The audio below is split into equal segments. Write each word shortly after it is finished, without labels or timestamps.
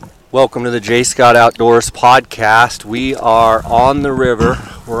Welcome to the J. Scott Outdoors podcast. We are on the river.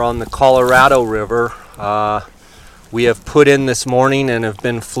 We're on the Colorado River. We have put in this morning and have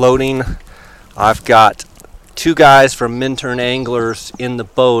been floating. I've got two guys from Minturn Anglers in the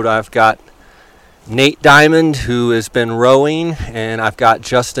boat. I've got Nate Diamond, who has been rowing, and I've got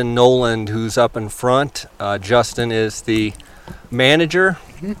Justin Noland, who's up in front. Justin is the manager.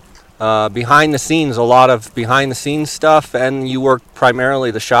 Behind the scenes, a lot of behind the scenes stuff, and you work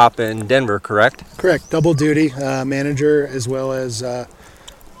primarily the shop in Denver, correct? Correct. Double duty, manager as well as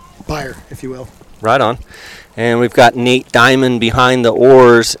buyer, if you will. Right on. And we've got Nate Diamond behind the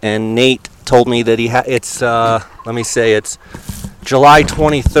oars, and Nate told me that it's July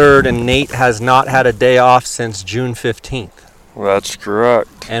 23rd, and Nate has not had a day off since June 15th. That's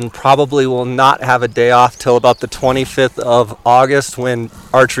correct. And probably will not have a day off till about the 25th of August when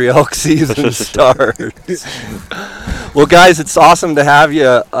archery elk season starts. Well, guys, it's awesome to have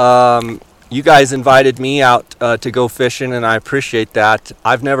you. You guys invited me out to go fishing, and I appreciate that.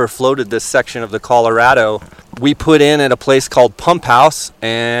 I've never floated this section of the Colorado. We put in at a place called Pump House,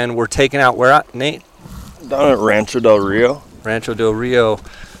 and we're taking out where at, Nate? Down at Rancho Del Rio. Rancho Del Rio.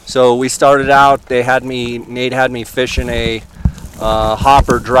 So we started out, Nate had me fishing a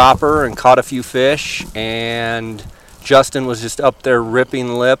hopper dropper and caught a few fish, and Justin was just up there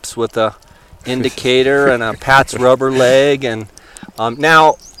ripping lips with a indicator and a Pat's rubber leg. And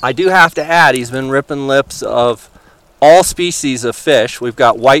now I do have to add, he's been ripping lips of all species of fish. We've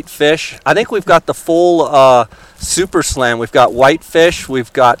got whitefish. I think we've got the full Super Slam. We've got whitefish,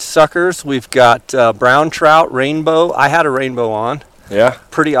 we've got suckers, we've got brown trout, rainbow. I had a rainbow on. Yeah.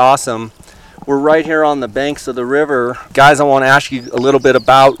 Pretty awesome. We're right here on the banks of the river. Guys, I want to ask you a little bit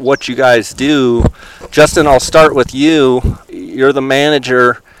about what you guys do. Justin, I'll start with you. You're the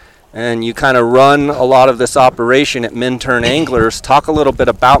manager, and you kind of run a lot of this operation at Minturn Anglers. Talk a little bit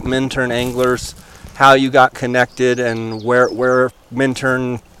about Minturn Anglers, how you got connected, and where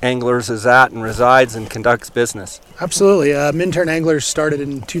Minturn Anglers is at and resides and conducts business. Absolutely. Minturn Anglers started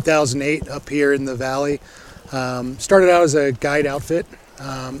in 2008 up here in the valley. Started out as a guide outfit.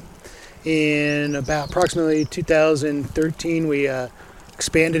 In about approximately 2013, we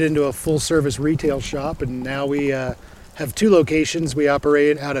expanded into a full-service retail shop, and now we have two locations. We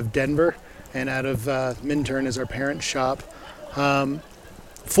operate out of Denver and out of Minturn as our parent shop.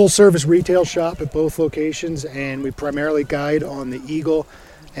 Full-service retail shop at both locations, and we primarily guide on the Eagle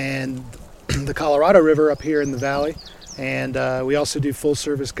and the Colorado River up here in the valley, and we also do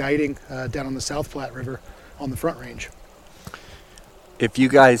full-service guiding down on the South Platte River on the Front Range. If you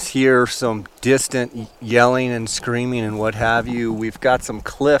guys hear some distant yelling and screaming and what have you, we've got some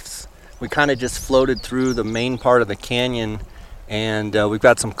cliffs. We kind of just floated through the main part of the canyon, and we've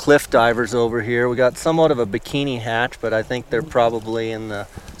got some cliff divers over here. We got somewhat of a bikini hatch, but I think they're probably in the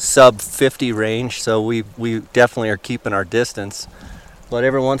sub 50 range, so we definitely are keeping our distance. But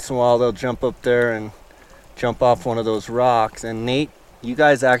every once in a while they'll jump up there and jump off one of those rocks. And Nate, you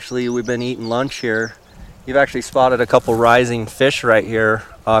guys we've been eating lunch here. You've actually spotted a couple rising fish right here,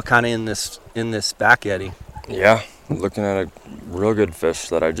 kind of in this back eddy. Yeah, looking at a real good fish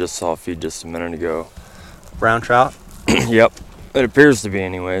that I just saw feed just a minute ago. Brown trout? Yep, it appears to be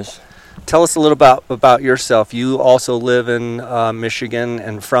anyways. Tell us a little about yourself. You also live in Michigan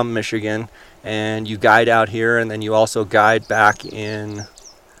and from Michigan, and you guide out here, and then you also guide back in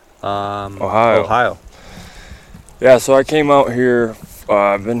Ohio. Yeah, so I came out here.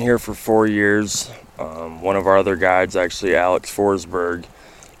 I've been here for 4 years. One of our other guides, actually Alex Forsberg,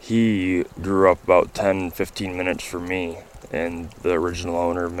 he grew up about 10-15 minutes from me, and the original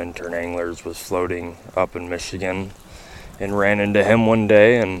owner of Minturn Anglers was floating up in Michigan and ran into him one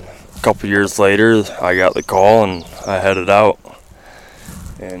day, and a couple years later I got the call and I headed out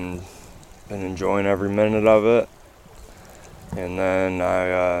and been enjoying every minute of it. And then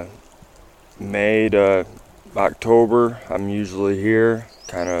I May to October I'm usually here,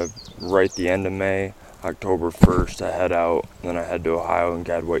 kind of right the end of May. October 1st I head out, and then I head to Ohio and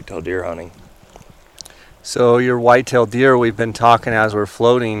guide whitetail deer hunting. So your whitetail deer, we've been talking as we're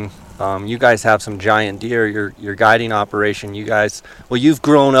floating, you guys have some giant deer. Your guiding operation, you've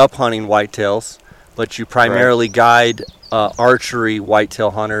grown up hunting whitetails, but you primarily guide archery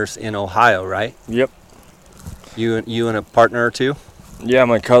whitetail hunters in Ohio, right? Yep. You and a partner or two? Yeah,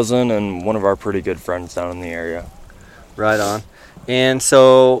 my cousin and one of our pretty good friends down in the area. Right on. And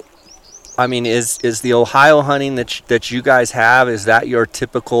so, I mean, is the Ohio hunting that you guys have, is that your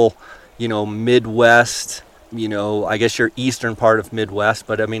typical, Midwest, I guess your eastern part of Midwest,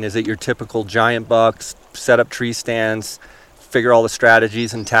 but I mean, is it your typical giant bucks, set up tree stands, figure all the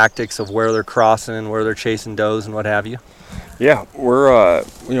strategies and tactics of where they're crossing and where they're chasing does and what have you? Yeah,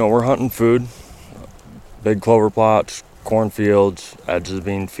 we're hunting food, big clover plots, cornfields, edges of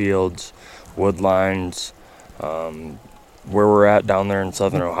bean fields, wood lines. Where we're at down there in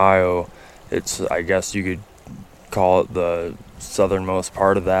southern Ohio, it's, I guess you could call it the southernmost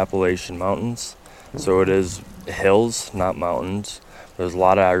part of the Appalachian Mountains. So it is hills, not mountains. There's a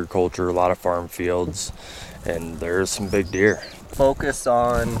lot of agriculture, a lot of farm fields, and there's some big deer. Focus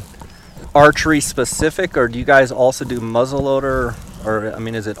on archery specific, or do you guys also do muzzleloader, or I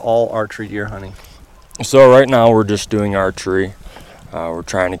mean, is it all archery deer hunting? So right now we're just doing archery. We're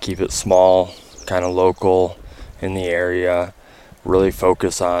trying to keep it small, kind of local in the area. Really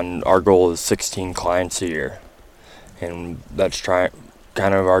focus on, our goal is 16 clients a year, and that's kind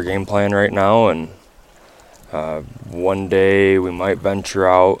of our game plan right now. And one day we might venture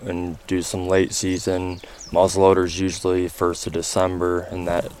out and do some late season. Muzzleloaders usually 1st of December in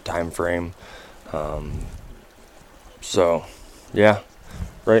that time frame. So yeah,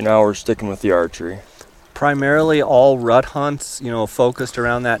 right now we're sticking with the archery. Primarily all rut hunts, focused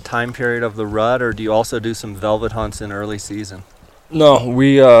around that time period of the rut, or do you also do some velvet hunts in early season? No,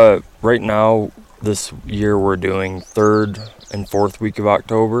 we right now this year we're doing 3rd and 4th week of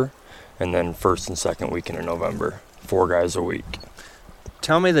October, and then 1st and 2nd weekend of November. 4 guys a week.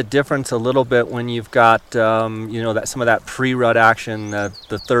 Tell me the difference a little bit when you've got that some of that pre-rut action, the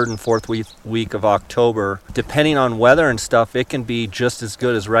 3rd and 4th week of October. Depending on weather and stuff, it can be just as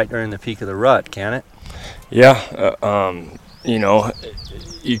good as right during the peak of the rut, can it? Yeah,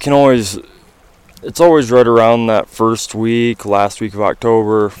 you can always. It's always right around that first week, last week of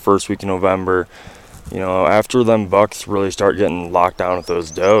October, 1st week of November. After them bucks really start getting locked down with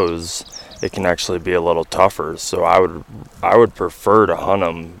those does, it can actually be a little tougher. So I would prefer to hunt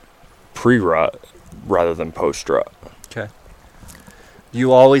them pre-rut rather than post-rut. Okay.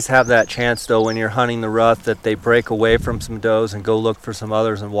 You always have that chance, though, when you're hunting the rut, that they break away from some does and go look for some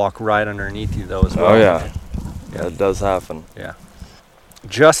others and walk right underneath you, though, as well. Oh, yeah. Yeah, it does happen. Yeah.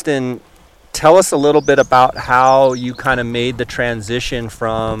 Justin, tell us a little bit about how you kind of made the transition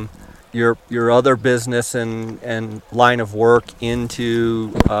from your other business and line of work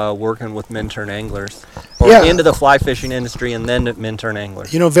into working with Minturn Anglers, or into the fly fishing industry and then at Minturn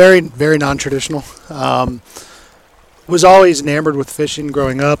Anglers. Very, very non-traditional. Was always enamored with fishing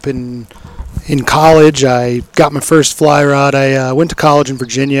growing up. In college, I got my first fly rod. I went to college in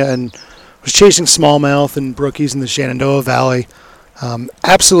Virginia and was chasing smallmouth and brookies in the Shenandoah Valley.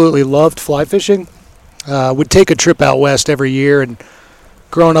 Absolutely loved fly fishing. Would take a trip out west every year, and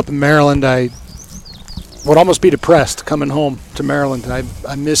growing up in Maryland, I would almost be depressed coming home to Maryland.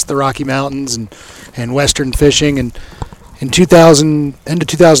 I missed the Rocky Mountains and western fishing. And in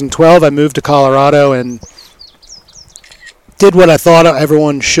 2012, I moved to Colorado and did what I thought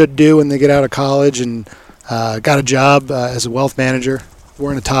everyone should do when they get out of college, and got a job as a wealth manager,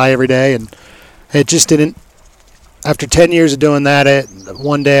 wearing a tie every day. And it just didn't. After 10 years of doing that,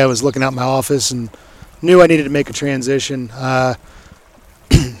 one day I was looking out my office and knew I needed to make a transition.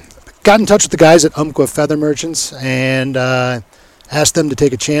 Got in touch with the guys at Umpqua Feather Merchants and asked them to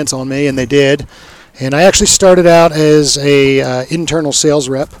take a chance on me, and they did. And I actually started out as a internal sales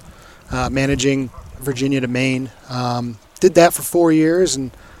rep, managing Virginia to Maine. Did that for 4 years and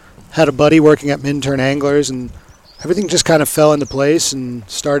had a buddy working at Minturn Anglers, and everything just kind of fell into place, and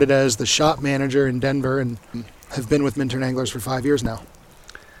started as the shop manager in Denver, and have been with Minturn Anglers for 5 years now.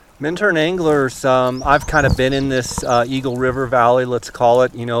 Minturn Anglers, I've kind of been in this Eagle River Valley, let's call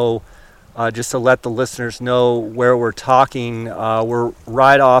it, just to let the listeners know where we're talking. We're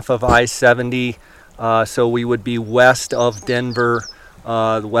right off of I-70, so we would be west of Denver,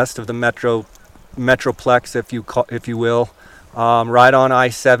 west of the Metroplex, if you will. Right on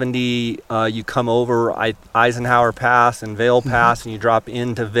I-70, you come over Eisenhower Pass and Vail Pass, and you drop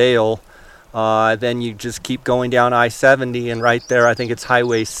into Vail. Then you just keep going down I-70, and right there, I think it's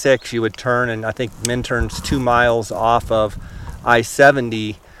Highway 6, you would turn, and I think Minturn's 2 miles off of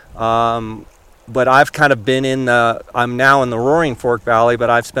I-70. But I've kind of been I'm now in the Roaring Fork Valley, but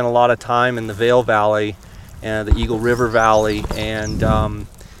I've spent a lot of time in the Vail Valley and the Eagle River Valley, and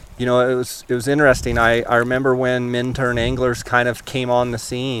it was interesting. I remember when Minturn Anglers kind of came on the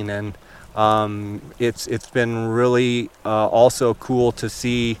scene, and it's been really also cool to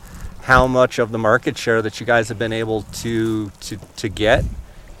see how much of the market share that you guys have been able to get,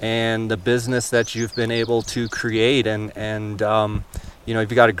 and the business that you've been able to create, and you've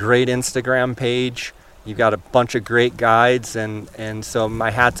got a great Instagram page, you've got a bunch of great guides, and so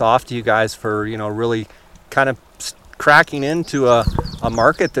my hat's off to you guys for really kind of cracking into a a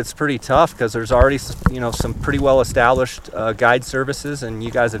market that's pretty tough because there's already, some pretty well established guide services, and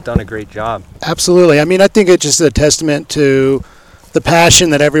you guys have done a great job. Absolutely. I mean, I think it's just a testament to the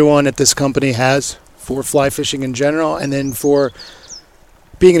passion that everyone at this company has for fly fishing in general, and then for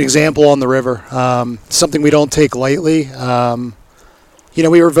being an example on the river. Something we don't take lightly.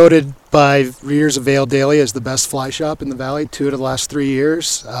 We were voted by Readers of Vale Daily as the best fly shop in the Valley 2 of the last 3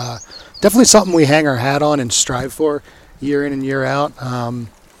 years. Definitely something we hang our hat on and strive for year in and year out.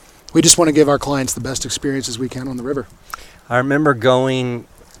 We just want to give our clients the best experiences we can on the river. I remember going,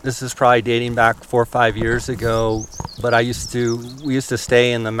 this is probably dating back 4 or 5 years ago, but we used to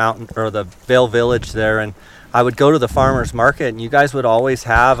stay in the mountain, or the Vale Village there, and I would go to the farmer's market, and you guys would always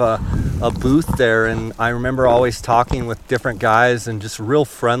have a booth there, and I remember always talking with different guys and just real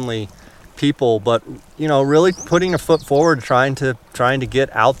friendly people, but really putting a foot forward, trying to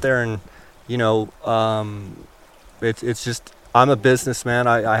get out there, and it's just, I'm a businessman.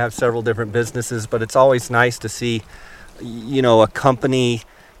 I have several different businesses, but it's always nice to see a company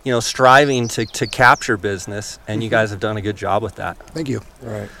striving to capture business, and you guys have done a good job with that. Thank you.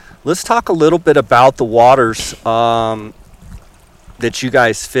 Right. Let's talk a little bit about the waters that you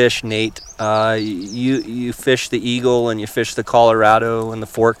guys fish, Nate. You fish the Eagle and you fish the Colorado and the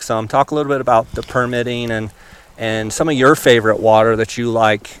Fork some. Talk a little bit about the permitting and some of your favorite water that you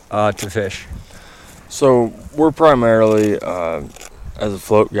like to fish. So we're primarily as a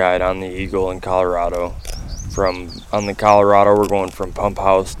float guide on the Eagle in Colorado. On the Colorado, we're going from Pump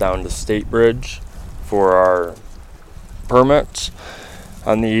House down to State Bridge for our permits.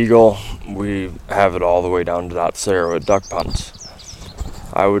 On the Eagle, we have it all the way down to Dot Cerro at duck ponds.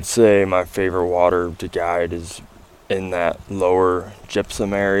 I would say my favorite water to guide is in that lower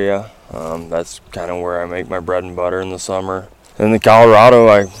gypsum area. That's kind of where I make my bread and butter in the summer. In the Colorado,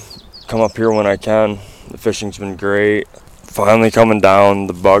 I come up here when I can. The fishing's been great. Finally coming down,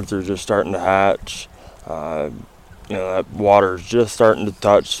 the bugs are just starting to hatch. That water's just starting to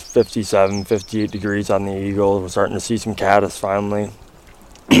touch 57, 58 degrees on the Eagle. We're starting to see some caddis finally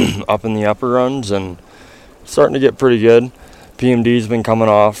up in the upper runs, and starting to get pretty good. PMD's been coming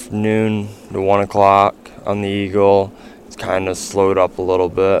off noon to 1 o'clock on the Eagle. It's kind of slowed up a little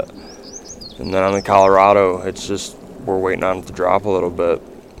bit. And then on the Colorado, it's just, we're waiting on it to drop a little bit.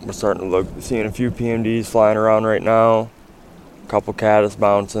 We're starting to seeing a few PMDs flying around right now. A couple caddis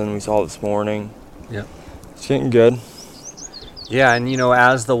bouncing, we saw this morning. Yep. It's getting good. Yeah, and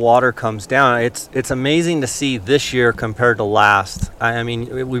as the water comes down, it's amazing to see this year compared to last. I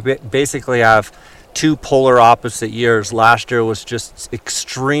mean, we basically have two polar opposite years. Last year was just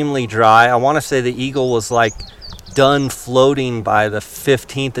extremely dry. I want to say the Eagle was like done floating by the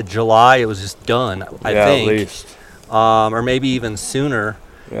 15th of July. It was just done, I think. At least. Or maybe even sooner.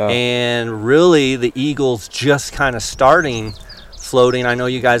 Yeah. And really, the Eagle's just kind of starting floating. I know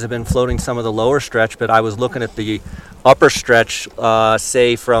you guys have been floating some of the lower stretch, but I was looking at the upper stretch,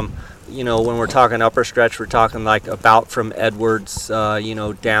 say from, when we're talking upper stretch, we're talking like about from Edwards,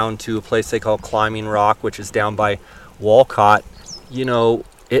 down to a place they call Climbing Rock, which is down by Walcott.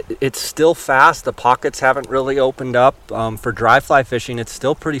 It's still fast. The pockets haven't really opened up. For dry fly fishing, it's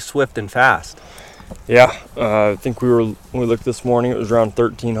still pretty swift and fast. Yeah, I think when we looked this morning, it was around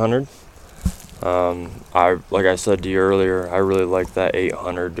 1,300. Like I said to you earlier, I really like that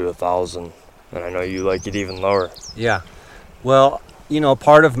 800 to 1,000, and I know you like it even lower. Yeah. Well,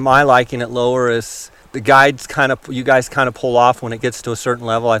 part of my liking it lower is the guides you guys kind of pull off when it gets to a certain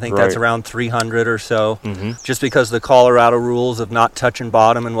level. I think that's around 300 or so, just because of the Colorado rules of not touching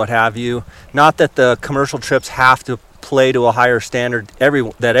bottom and what have you. Not that the commercial trips have to play to a higher standard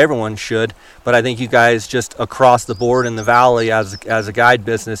that everyone should, but I think you guys just across the board in the Valley as a guide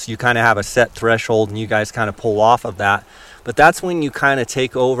business, you kind of have a set threshold and you guys kind of pull off of that. But that's when you kind of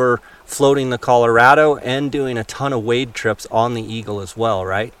take over floating the Colorado and doing a ton of wade trips on the Eagle as well,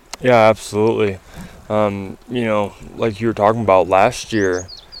 right? Yeah, absolutely. Like you were talking about last year,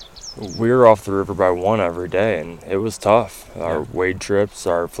 we were off the river by 1 every day, and it was tough. Our wade trips,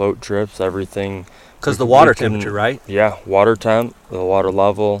 our float trips, everything. Because the water temperature, right? Yeah, water temp, the water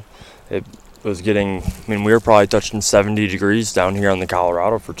level. It was getting, we were probably touching 70 degrees down here on the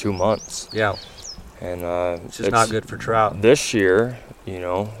Colorado for 2 months. Yeah. And it's just not good for trout. This year,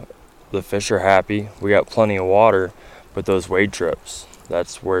 the fish are happy. We got plenty of water, but those wade trips,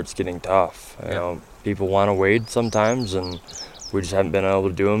 that's where it's getting tough. People want to wade sometimes, and we just haven't been able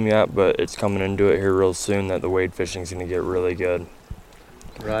to do them yet, but it's coming into it here real soon that the wade fishing is going to get really good.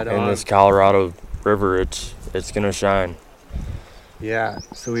 Right on. In this Colorado River, it's going to shine. Yeah,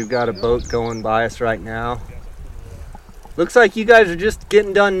 so we've got a boat going by us right now. Looks like you guys are just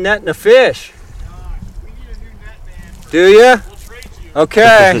getting done netting a fish. We need a new net, man. Do ya? We'll trade you.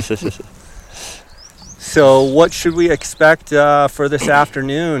 Okay. So what should we expect for this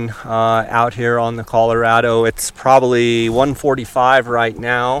afternoon out here on the Colorado? It's probably 1:45 right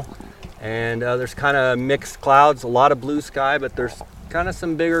now, and there's kind of mixed clouds, a lot of blue sky, but there's kind of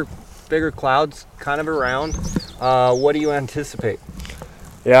some bigger clouds kind of around. What do you anticipate?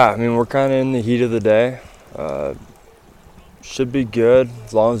 Yeah, I mean, we're kind of in the heat of the day. Should be good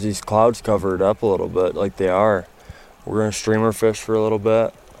as long as these clouds cover it up a little bit like they are. We're going to streamer fish for a little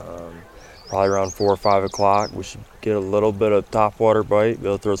bit. Probably around 4 or 5 o'clock. We should get a little bit of topwater bite, be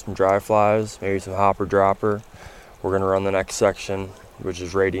able to throw some dry flies, maybe some hopper dropper. We're going to run the next section, which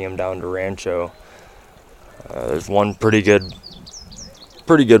is Radium down to Rancho. There's one pretty good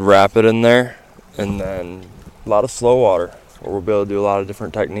rapid in there, and then a lot of slow water where we'll be able to do a lot of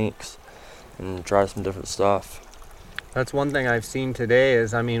different techniques and try some different stuff. That's one thing I've seen today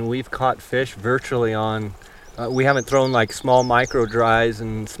is, I mean, we've caught fish virtually on, we haven't thrown like small micro dries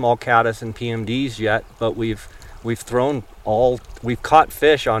and small caddis and PMDs yet, but we've caught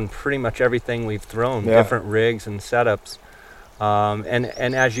fish on pretty much everything we've thrown, different rigs and setups.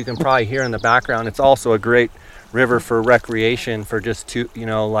 And as you can probably hear in the background, it's also a great river for recreation for just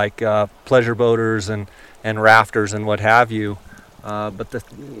pleasure boaters and rafters and what have you. But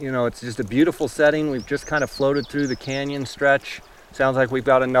it's just a beautiful setting. We've just kind of floated through the canyon stretch. Sounds like we've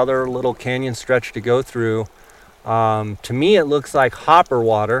got another little canyon stretch to go through. To me, it looks like hopper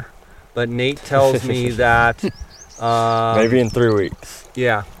water, but Nate tells me that maybe in 3 weeks.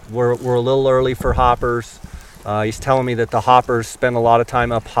 Yeah, we're a little early for hoppers. He's telling me that the hoppers spend a lot of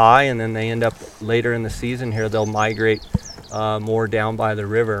time up high, and then they end up later in the season here. They'll migrate more down by the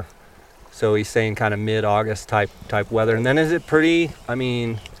river. So he's saying kind of mid-August type weather. And then is it pretty? I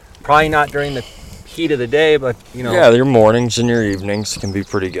mean, probably not during the heat of the day, but Yeah, your mornings and your evenings can be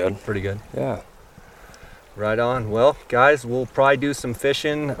pretty good. Pretty good. Yeah. Right on. Well, guys, we'll probably do some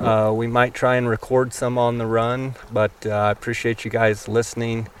fishing. We might try and record some on the run, but I appreciate you guys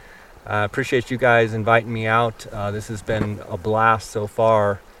listening. I appreciate you guys inviting me out. This has been a blast so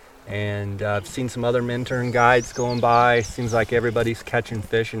far, and I've seen some other Minturn guides going by. Seems like everybody's catching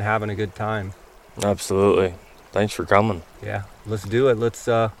fish and having a good time. Absolutely. Thanks for coming. Yeah, let's do it. Let's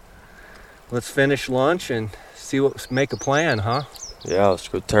finish lunch and make a plan, huh? Yeah, let's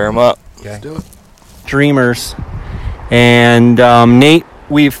go tear them up. Okay. Let's do it. Streamers, and Nate,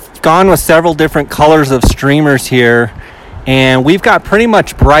 we've gone with several different colors of streamers here, and we've got pretty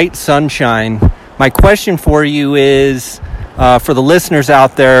much bright sunshine. My question for you is, for the listeners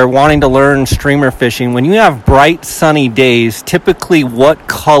out there wanting to learn streamer fishing, when you have bright sunny days, typically what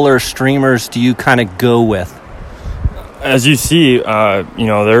color streamers do you kind of go with? As you see,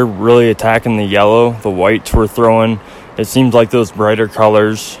 they're really attacking the yellow, the whites we're throwing. It seems like those brighter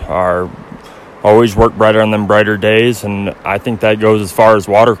colors always work better on them brighter days, and I think that goes as far as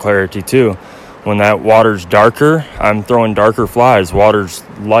water clarity too. When that water's darker, I'm throwing darker flies. Water's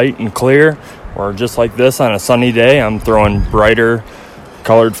light and clear, or just like this on a sunny day, I'm throwing brighter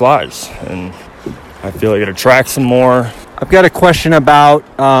colored flies, and I feel like it attracts them more. I've got a question about,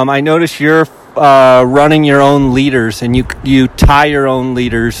 I notice you're running your own leaders, and you tie your own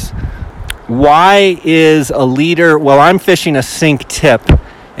leaders. Why is a leader, I'm fishing a sink tip.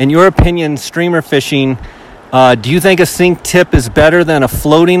 In your opinion, streamer fishing, do you think a sink tip is better than a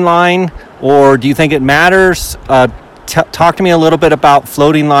floating line, or do you think it matters? Talk to me a little bit about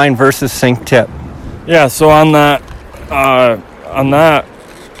floating line versus sink tip. Yeah, so on that,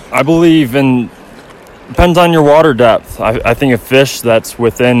 I believe depends on your water depth. I think a fish that's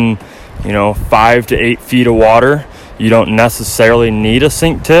within, 5 to 8 feet of water, you don't necessarily need a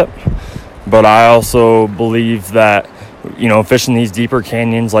sink tip. But I also believe that, fishing these deeper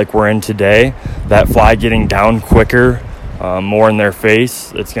canyons like we're in today, that fly getting down quicker, more in their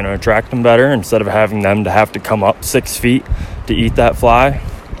face, it's going to attract them better instead of having them to have to come up 6 feet to eat that fly.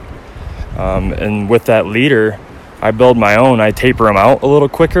 And with that leader, I build my own. I taper them out a little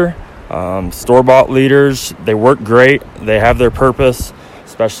quicker. Store-bought leaders, they work great. They have their purpose,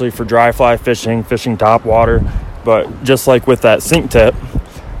 especially for dry fly fishing top water. But just like with that sink tip,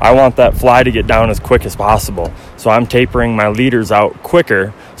 I want that fly to get down as quick as possible. So I'm tapering my leaders out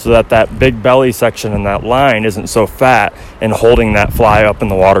quicker so that big belly section in that line isn't so fat and holding that fly up in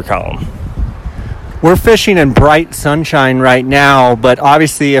the water column. We're fishing in bright sunshine right now, but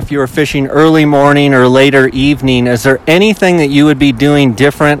obviously if you were fishing early morning or later evening, is there anything that you would be doing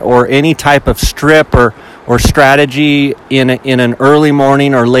different, or any type of strip or strategy in an early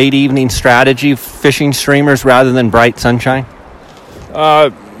morning or late evening strategy fishing streamers rather than bright sunshine?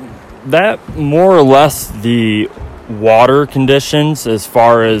 That more or less the water conditions, as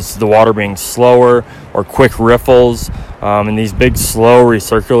far as the water being slower or quick riffles And these big slow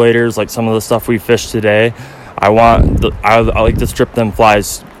recirculators, like some of the stuff we fished today, I like to strip them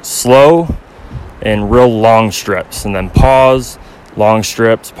flies slow and real long strips, and then pause, long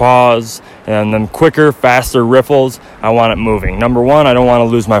strips, pause, and then quicker, faster riffles. I want it moving. Number one, I don't want to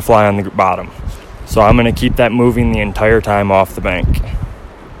lose my fly on the bottom. So I'm going to keep that moving the entire time off the bank.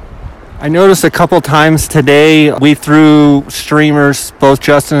 I noticed a couple times today we threw streamers, both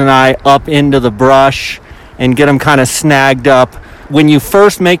Justin and I, up into the brush and get them kind of snagged up. When you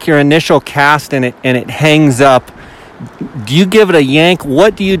first make your initial cast and it hangs up, do you give it a yank?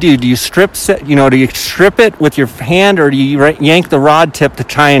 What do you do? Do you strip it with your hand, or do you yank the rod tip to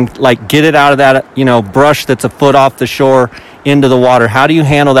try and like get it out of that brush that's a foot off the shore into the water? How do you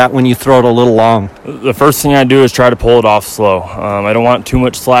handle that when you throw it a little long? The first thing I do is try to pull it off slow. I don't want too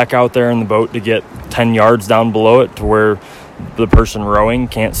much slack out there in the boat to get 10 yards down below it to where the person rowing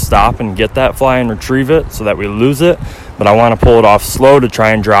can't stop and get that fly and retrieve it so that we lose it. But I want to pull it off slow to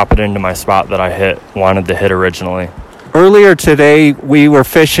try and drop it into my spot that I wanted to hit originally. Earlier today, we were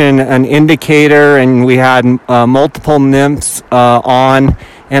fishing an indicator, and we had multiple nymphs on.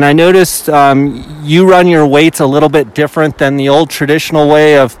 And I noticed you run your weights a little bit different than the old traditional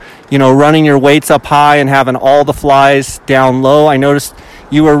way of, running your weights up high and having all the flies down low. I noticed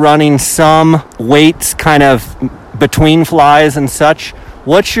you were running some weights kind of between flies and such.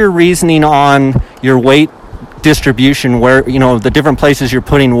 What's your reasoning on your weight distribution, where, the different places you're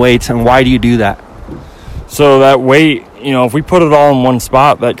putting weights, and why do you do that? So that weight, if we put it all in one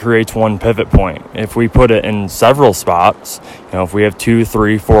spot, that creates one pivot point. If we put it in several spots, if we have 2,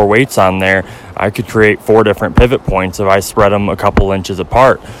 3, 4 weights on there, I could create 4 different pivot points if I spread them a couple inches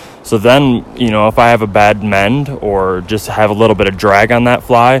apart. So then, if I have a bad mend or just have a little bit of drag on that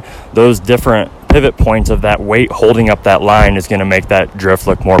fly, those different pivot points of that weight holding up that line is going to make that drift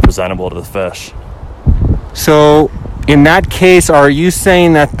look more presentable to the fish. So in that case, are you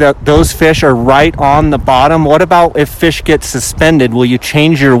saying that those fish are right on the bottom? What about if fish get suspended? Will you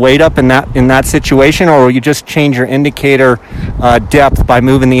change your weight up in that situation, or will you just change your indicator depth by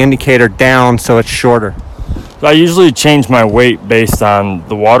moving the indicator down so it's shorter? So I usually change my weight based on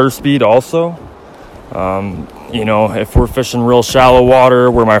the water speed also. If we're fishing real shallow water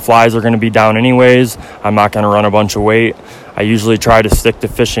where my flies are going to be down anyways, I'm not going to run a bunch of weight. I usually try to stick to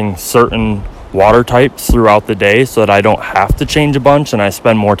fishing certain water types throughout the day so that I don't have to change a bunch and I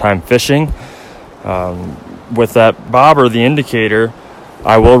spend more time fishing. With that bobber, the indicator,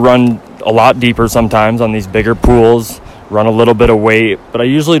 I will run a lot deeper sometimes on these bigger pools, run a little bit of weight, but I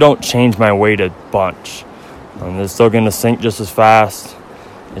usually don't change my weight a bunch. They're still going to sink just as fast.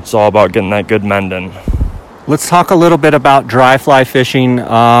 It's all about getting that good mending. Let's talk a little bit about dry fly fishing. We did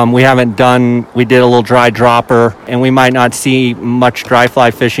a little dry dropper, and we might not see much dry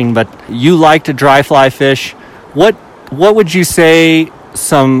fly fishing, but you like to dry fly fish. What would you say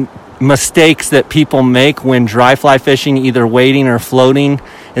some mistakes that people make when dry fly fishing, either wading or floating?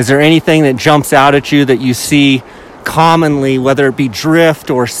 Is there anything that jumps out at you that you see commonly, whether it be drift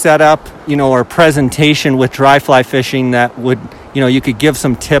or setup, or presentation with dry fly fishing that would, you could give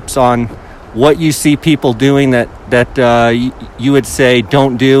some tips on what you see people doing that you would say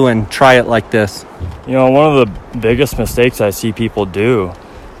don't do and try it like this? One of the biggest mistakes I see people do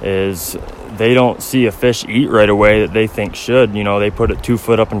is they don't see a fish eat right away that they think should. They put it 2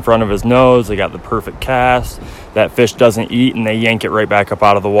 foot up in front of his nose. They got the perfect cast. That fish doesn't eat, and they yank it right back up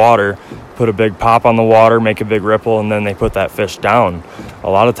out of the water, put a big pop on the water, make a big ripple, and then they put that fish down. A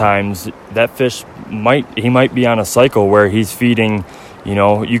lot of times that fish might be on a cycle where he's feeding.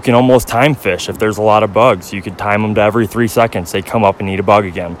 You can almost time fish if there's a lot of bugs. You could time them to every 3 seconds. They come up and eat a bug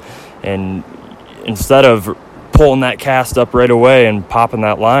again. And instead of pulling that cast up right away and popping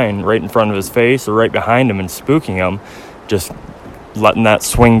that line right in front of his face or right behind him and spooking him, just letting that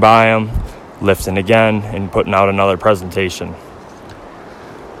swing by him, lifting again, and putting out another presentation.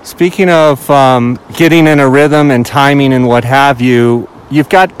 Speaking of getting in a rhythm and timing and what have you, you've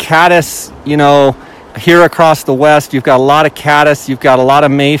got caddis, here across the west. You've got a lot of caddis, you've got a lot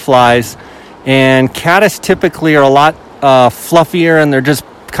of mayflies, and caddis typically are a lot fluffier, and they're just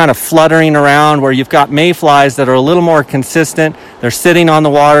kind of fluttering around, where you've got mayflies that are a little more consistent. They're sitting on the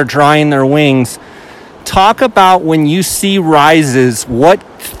water, drying their wings. Talk about when you see rises, what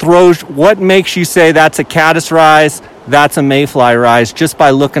makes you say that's a caddis rise, that's a mayfly rise, just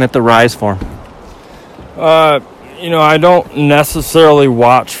by looking at the rise form? I don't necessarily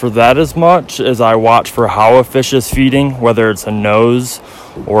watch for that as much as I watch for how a fish is feeding, whether it's a nose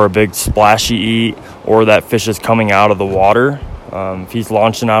or a big splashy eat, or that fish is coming out of the water. If he's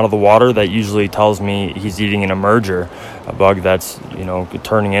launching out of the water, that usually tells me he's eating an emerger, a bug that's,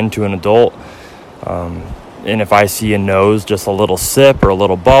 turning into an adult. And if I see a nose, just a little sip or a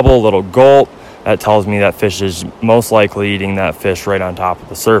little bubble, a little gulp, that tells me that fish is most likely eating that fish right on top of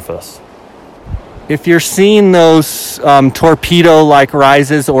the surface. If you're seeing those torpedo-like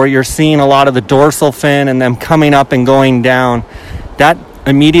rises, or you're seeing a lot of the dorsal fin and them coming up and going down, that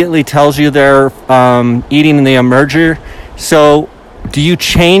immediately tells you they're eating the emerger. So do you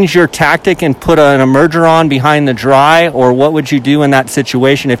change your tactic and put an emerger on behind the dry, or what would you do in that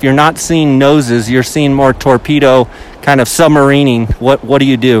situation? If you're not seeing noses, you're seeing more torpedo kind of submarining, what do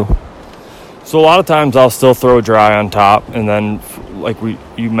you do? So a lot of times I'll still throw dry on top, and then like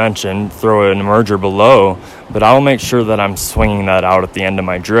you mentioned, throw an emerger below, but I'll make sure that I'm swinging that out at the end of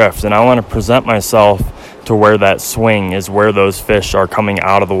my drift. And I want to present myself to where that swing is, where those fish are coming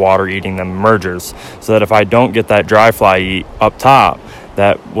out of the water eating them emergers, so that if I don't get that dry fly eat up top,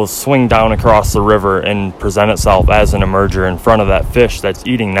 that will swing down across the river and present itself as an emerger in front of that fish that's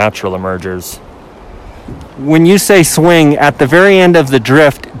eating natural emergers. When you say swing, at the very end of the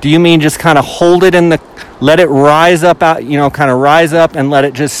drift, do you mean just kind of hold it let it rise up out, kind of rise up and let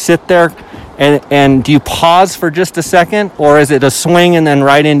it just sit there? And do you pause for just a second, or is it a swing and then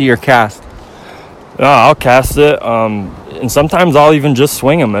right into your cast? I'll cast it, and sometimes I'll even just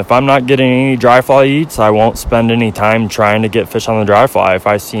swing them. If I'm not getting any dry fly eats, I won't spend any time trying to get fish on the dry fly. If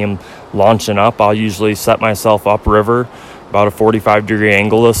I see them launching up, I'll usually set myself upriver, about a 45-degree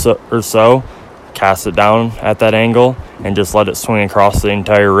angle or so, cast it down at that angle, and just let it swing across the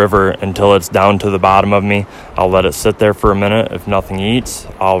entire river until it's down to the bottom of me. I'll let it sit there for a minute. If nothing eats,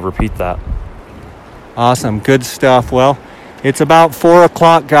 I'll repeat that. Awesome. Good stuff. Well, it's about 4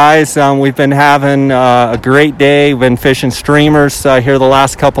 o'clock, guys. We've been having a great day. We've been fishing streamers here the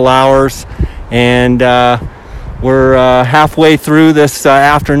last couple hours, and we're halfway through this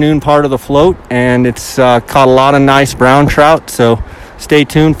afternoon part of the float, and it's caught a lot of nice brown trout. So stay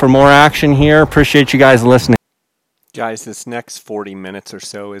tuned for more action here. Appreciate you guys listening. Guys, this next 40 minutes or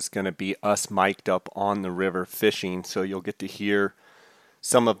so is going to be us mic'd up on the river fishing, so you'll get to hear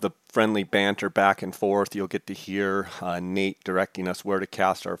some of the friendly banter back and forth. You'll get to hear Nate directing us where to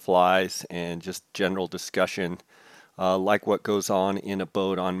cast our flies, and just general discussion like what goes on in a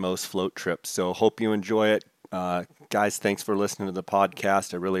boat on most float trips. So hope you enjoy it. Guys, thanks for listening to the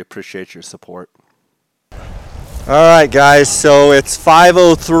podcast. I really appreciate your support. All right, guys, so it's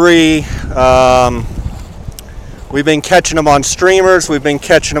 5:03. We've been catching them on streamers. We've been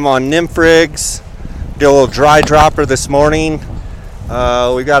catching them on nymph rigs. Did a little dry dropper this morning.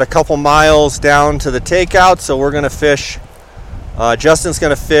 We've got a couple miles down to the takeout, so we're going to fish. Justin's going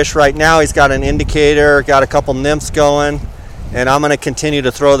to fish right now. He's got an indicator, got a couple nymphs going, and I'm going to continue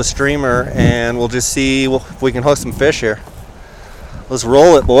to throw the streamer, and we'll just see if we can hook some fish here. Let's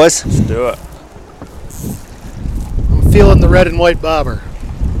roll it, boys. Let's do it. I'm feeling the red and white bobber.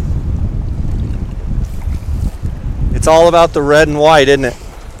 It's all about the red and white, isn't it?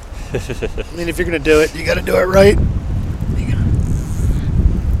 I mean, if you're going to do it, you got to do it right.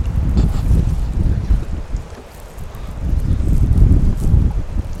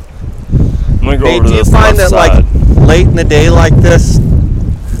 Hey, do you find that like late in the day like this,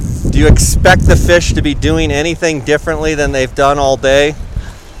 do you expect the fish to be doing anything differently than they've done all day?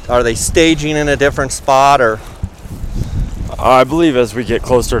 Are they staging in a different spot, or? I believe as we get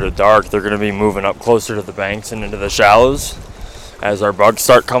closer to dark, they're going to be moving up closer to the banks and into the shallows as our bugs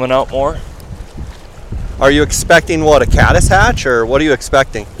start coming out more. Are you expecting what, a caddis hatch, or what are you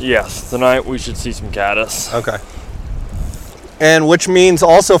expecting? Yes, tonight we should see some caddis. Okay. And which means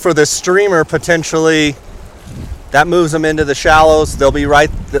also for the streamer, potentially that moves them into the shallows.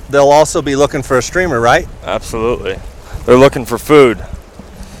 They'll also be looking for a streamer, right? Absolutely. They're looking for food.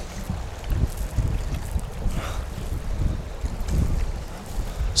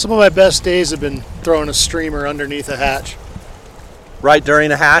 Some of my best days have been throwing a streamer underneath a hatch. Right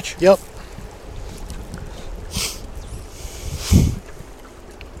during a hatch? Yep.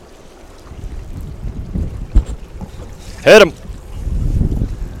 Hit him.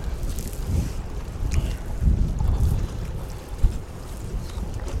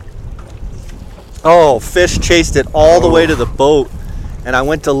 Oh, fish chased it all the way to the boat, and I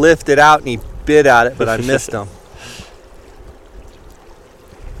went to lift it out and he bit at it, but I missed him.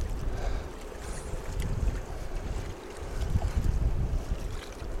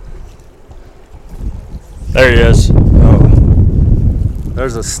 There he is. Oh,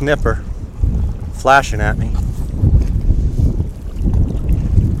 there's a snipper flashing at me.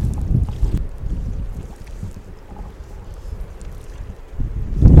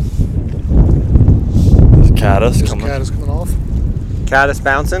 Caddis coming. Caddis coming off. Caddis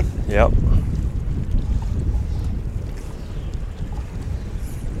bouncing? Yep.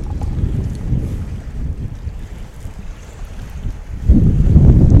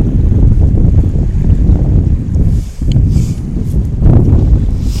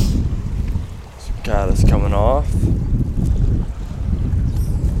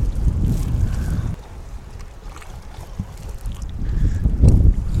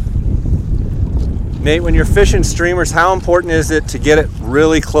 Nate, when you're fishing streamers, how important is it to get it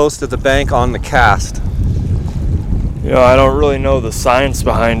really close to the bank on the cast? You know, I don't really know the science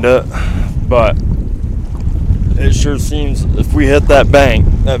behind it, but it sure seems if we hit that bank,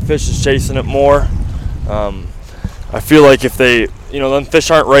 that fish is chasing it more. I feel like if they, them fish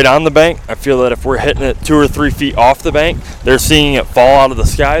aren't right on the bank. I feel that if we're hitting it 2 or 3 feet off the bank, they're seeing it fall out of the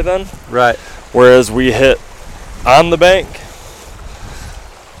sky then. Right. Whereas we hit on the bank,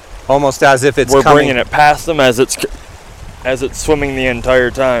 almost as if it's we're coming. bringing it past them as it's swimming the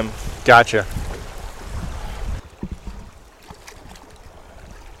entire time. Gotcha.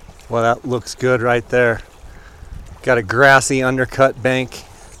 Well, that looks good right there. Got a grassy undercut bank.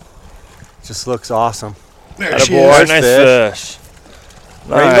 Just looks awesome. There Atta she boy, is. nice fish.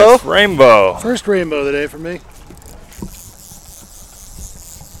 Rainbow? Nice. Rainbow. First rainbow of the day for me.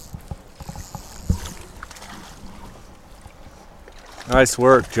 Nice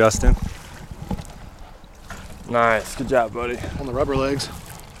work, Justin. Nice. Good job, buddy. On the rubber legs.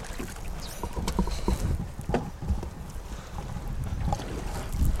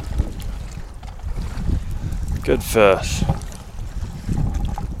 Good fish.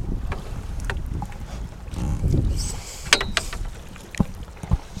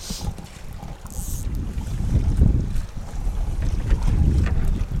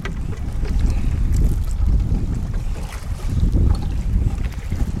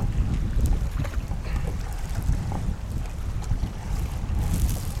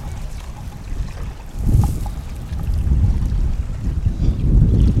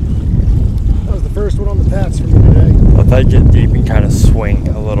 First one on the Pats for me today. Let that get deep and kind of swing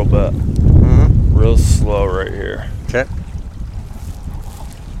a little bit. Mm-hmm. Real slow right here. Okay.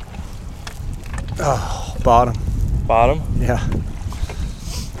 Oh, bottom. Bottom? Yeah.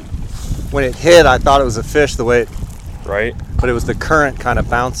 When it hit, I thought it was a fish the way it, Right? but it was the current kind of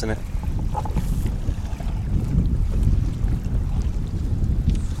bouncing it.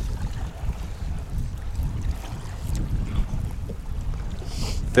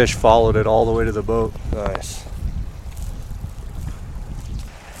 Fish followed it all the way to the boat. Nice.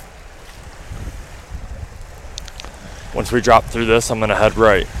 Once we drop through this, I'm going to head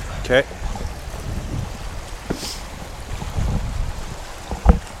right. Okay.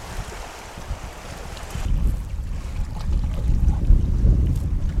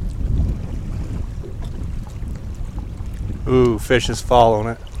 Ooh, fish is following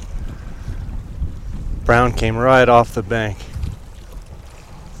it. Brown came right off the bank.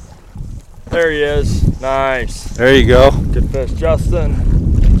 There he is. Nice. There you go. Good fish, Justin.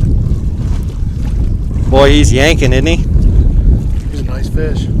 Boy, he's yanking, isn't he? He's a nice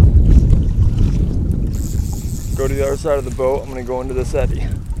fish. Go to the other side of the boat. I'm going to go into this eddy.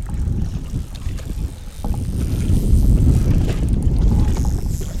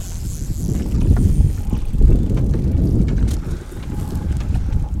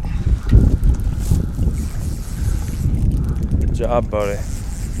 Good job, buddy.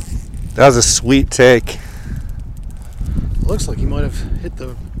 That was a sweet take. Looks like he might have hit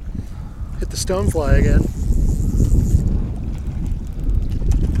the stonefly again.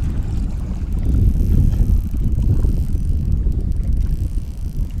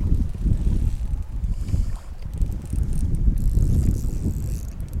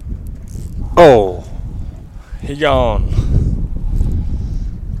 Oh, He gone.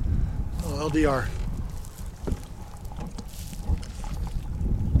 Oh, LDR.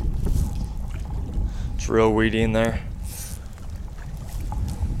 It's real weedy in there.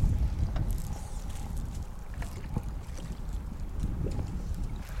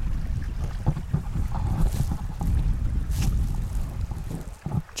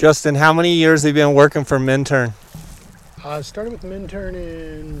 Justin, how many years have you been working for Minturn? I started with Minturn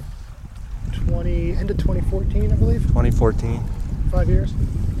in end of 2014, I believe. 2014. 5 years.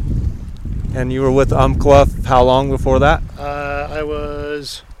 And you were with Umpqua how long before that? I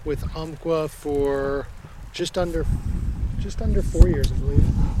was with Umpqua for just under 4 years, I believe.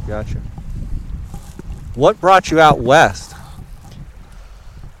 Gotcha. What brought you out west?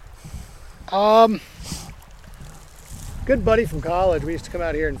 Good buddy from college. We used to come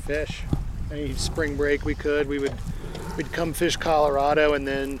out here and fish. Any spring break we could, we'd come fish Colorado, and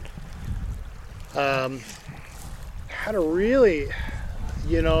then had a really,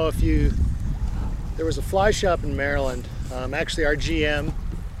 there was a fly shop in Maryland. Actually, our GM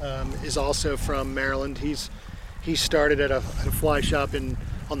is also from Maryland. He started at a fly shop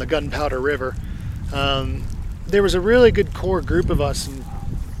on the Gunpowder River. There was a really good core group of us, and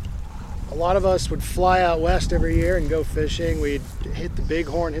a lot of us would fly out west every year and go fishing. We'd hit the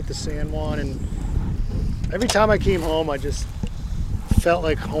Bighorn, hit the San Juan, and every time I came home, I just felt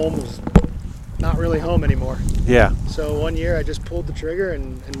like home was not really home anymore. Yeah. So one year I just pulled the trigger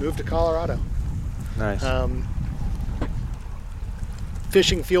and moved to Colorado. Nice.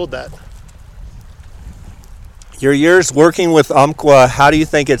 Fishing fueled that. Your years working with Umpqua, how do you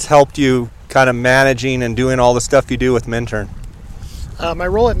think it's helped you kind of managing and doing all the stuff you do with Minturn? My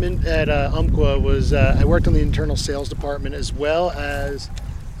role at Umpqua was I worked on the internal sales department, as well as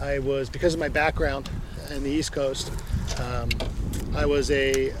I was, because of my background in the East Coast, I was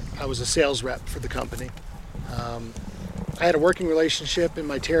a sales rep for the company. I had a working relationship in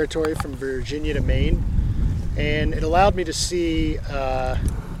my territory from Virginia to Maine, and it allowed me to see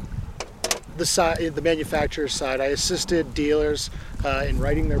the manufacturer's side. I assisted dealers in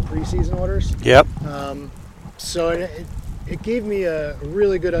writing their preseason orders. Yep. So it gave me a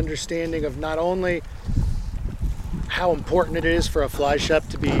really good understanding of not only how important it is for a fly shop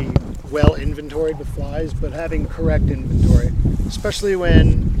to be well inventoried with flies, but having correct inventory, especially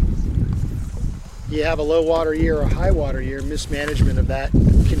when you have a low water year or a high water year. Mismanagement of that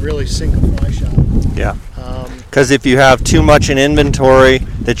can really sink a fly shop. Yeah. Because if you have too much in inventory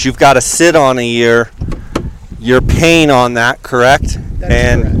that you've got to sit on a year, you're paying on that, correct? That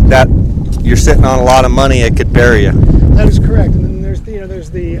is correct. That you're sitting on a lot of money, it could bury you. That is correct. And then there's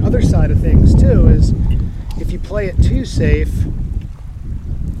the other side of things too, is if you play it too safe,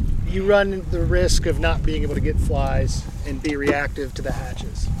 you run the risk of not being able to get flies and be reactive to the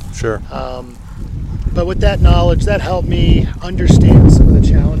hatches. Sure. But with that knowledge, that helped me understand some of the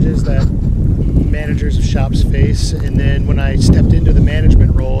challenges that managers of shops face. And then when I stepped into the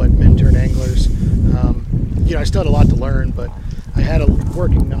management role at Minturn Anglers, I still had a lot to learn, but I had a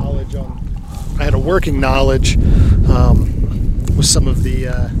working knowledge with some of the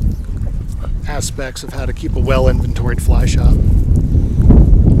aspects of how to keep a well inventoried fly shop.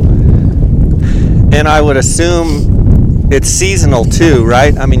 And I would assume it's seasonal too,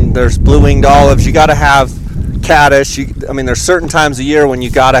 right? I mean, there's blue-winged olives. You got to have caddis. There's certain times of year when you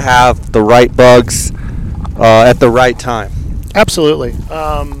got to have the right bugs at the right time. Absolutely.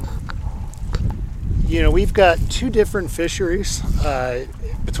 We've got two different fisheries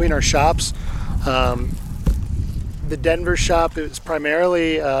between our shops. The Denver shop is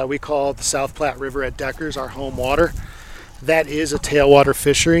primarily, we call it the South Platte River at Deckers, our home water. That is a tailwater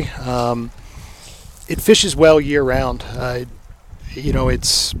fishery. It fishes well year round.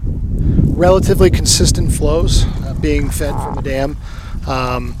 It's relatively consistent flows being fed from the dam.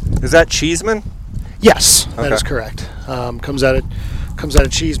 Is that Cheeseman? Yes, that Okay. is correct. Comes out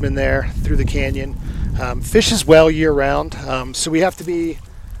of Cheeseman there through the canyon. Fishes well year round, so we have to be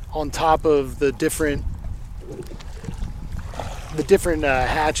on top of the different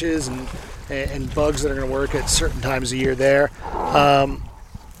hatches and bugs that are going to work at certain times of year there.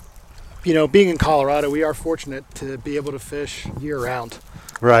 Being in Colorado, we are fortunate to be able to fish year round.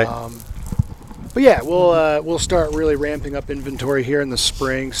 Right. But yeah, we'll start really ramping up inventory here in the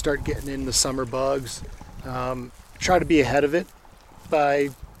spring, start getting in the summer bugs, try to be ahead of it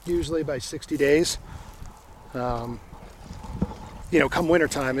usually by 60 days. Come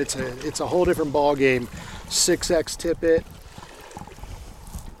wintertime, it's a whole different ball game. 6X tippet,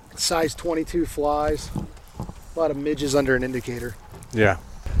 size 22 flies, a lot of midges under an indicator. Yeah.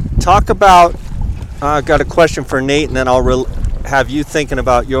 Talk about, I've got a question for Nate, and then I'll have you thinking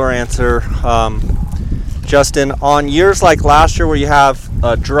about your answer. Justin, on years like last year where you have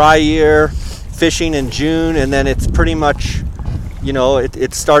a dry year, fishing in June, and then it's pretty much,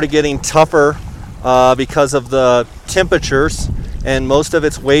 it started getting tougher because of the temperatures, and most of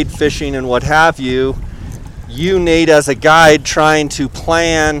it's wade fishing and what have you. You, Nate, as a guide trying to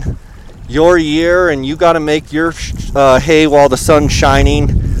plan your year, and you got to make your hay while the sun's shining,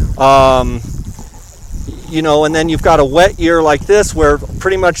 and then you've got a wet year like this where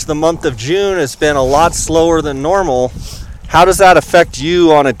pretty much the month of June has been a lot slower than normal. How does that affect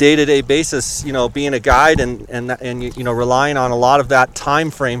you on a day-to-day basis, being a guide and relying on a lot of that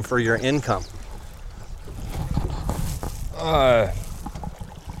time frame for your income?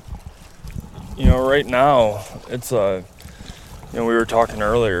 Right now it's we were talking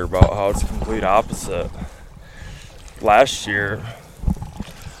earlier about how it's the complete opposite. Last year,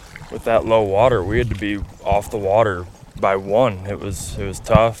 with that low water, we had to be off the water by 1. It was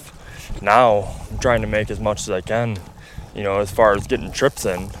tough. Now I'm trying to make as much as I can, as far as getting trips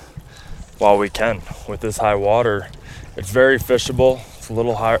in while we can. With this high water, it's very fishable. It's a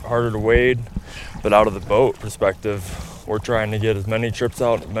little harder to wade, but out of the boat perspective, we're trying to get as many trips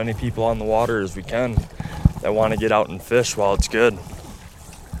out, as many people on the water as we can that want to get out and fish while it's good.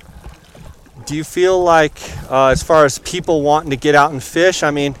 Do you feel like, as far as people wanting to get out and fish,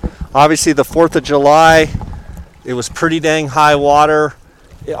 obviously the 4th of July, it was pretty dang high water.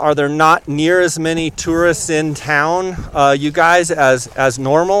 are there not near as many tourists in town, you guys, as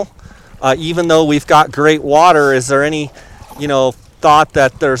normal? Even though we've got great water, is there any, thought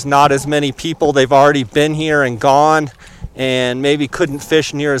that there's not as many people? They've already been here and gone and maybe couldn't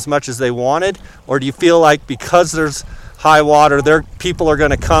fish near as much as they wanted? Or do you feel like because there's high water, people are going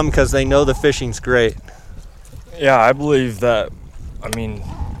to come because they know the fishing's great? Yeah, I believe that. I mean,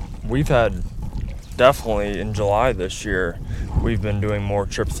 we've had definitely in July this year, we've been doing more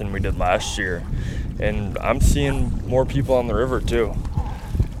trips than we did last year. And I'm seeing more people on the river too.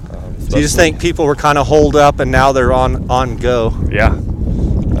 Do you just think people were kind of holed up and now they're on go? Yeah,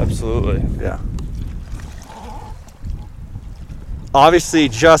 absolutely. Yeah. Obviously,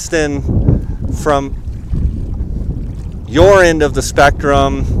 Justin, from your end of the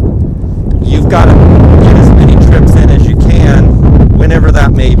spectrum, you've got to get as many trips in as you can, whenever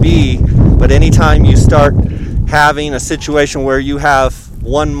that may be. But anytime you start having a situation where you have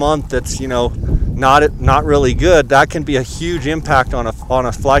 1 month that's not really good, that can be a huge impact on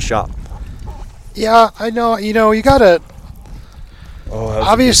a fly shop. Yeah, I know. You gotta.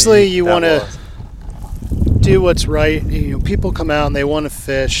 Obviously, you want to do what's right. People come out and they want to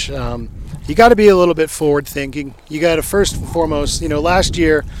fish. You got to be a little bit forward thinking. You got to first and foremost. Last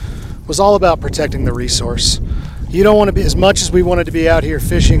year was all about protecting the resource. You don't want to be, as much as we wanted to be out here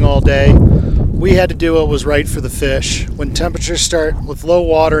fishing all day, we had to do what was right for the fish. When temperatures start with low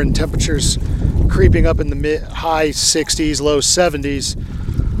water and temperatures creeping up in the high 60s, low 70s,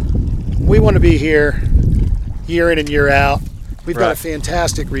 we want to be here year in and year out. We've got a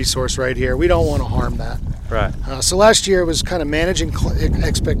fantastic resource right here. We don't want to harm that. Right. So last year was kind of managing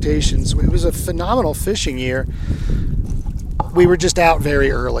expectations. It was a phenomenal fishing year. We were just out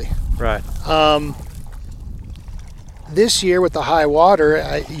very early. Right. This year with the high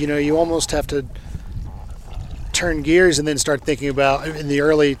water, you almost have to turn gears and then start thinking about, in the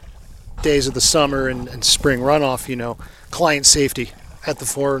early days of the summer and spring runoff, client safety at the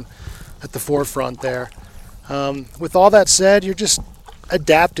forefront there. With all that said, you're just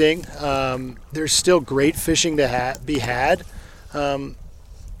adapting. There's still great fishing to be had.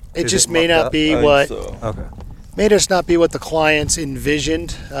 It just may not be what may just not be what the clients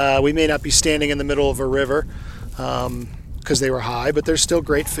envisioned. We may not be standing in the middle of a river because they were high, but there's still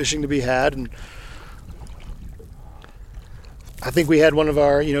great fishing to be had. And I think we had one of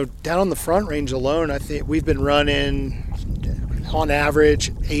our, down on the Front Range alone, I think we've been running on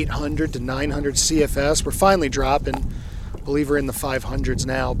average 800 to 900 CFS. We're finally dropping. I believe we're in the 500s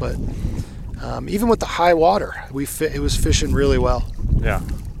now, but even with the high water, it was fishing really well. Yeah.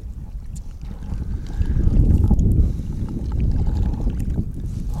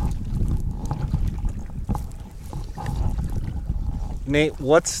 Nate,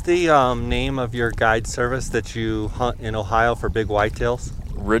 what's the name of your guide service that you hunt in Ohio for big whitetails?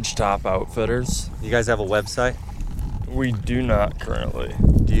 Ridgetop Outfitters. You guys have a website? We do not currently.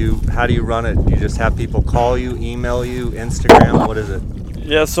 How do you run it? Do you just have people call you, email you, Instagram? What is it?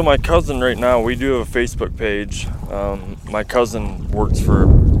 Yeah, so my cousin right now, we do have a Facebook page. My cousin works for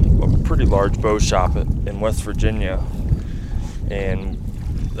a pretty large bow shop in West Virginia, and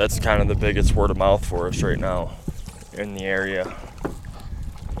that's kind of the biggest word of mouth for us right now in the area.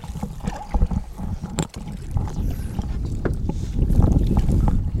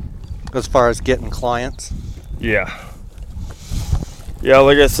 As far as getting clients? Yeah. Yeah,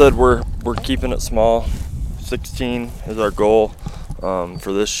 like I said, we're keeping it small. 16 is our goal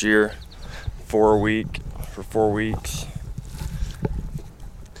for this year. For 4 weeks.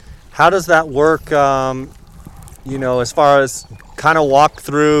 How does that work, as far as kind of walk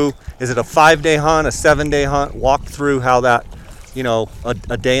through? Is it a 5-day hunt, a 7-day hunt? Walk through how that,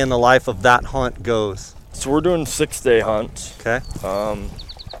 a day in the life of that hunt goes. So we're doing 6-day hunts. Okay.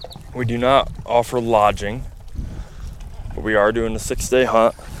 We do not offer lodging, but we are doing a 6-day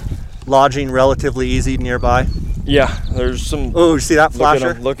hunt. Lodging relatively easy nearby? Yeah, there's some... Oh, you see that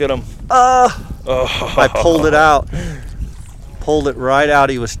flasher? Look at him. I pulled it out. Pulled it right out.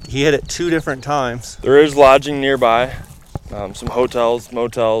 He hit it 2 different times. There is lodging nearby. Some hotels,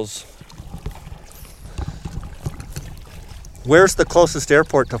 motels. Where's the closest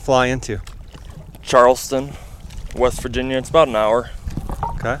airport to fly into? Charleston, West Virginia. It's about an hour.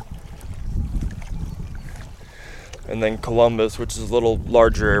 Okay. And then Columbus, which is a little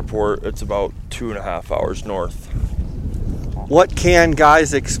larger airport, it's about 2.5 hours north. What can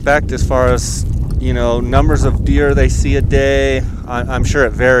guys expect as far as, numbers of deer they see a day? I'm sure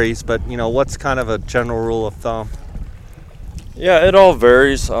it varies, but, what's kind of a general rule of thumb? Yeah, it all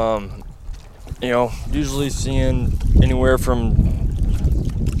varies. Usually seeing anywhere from,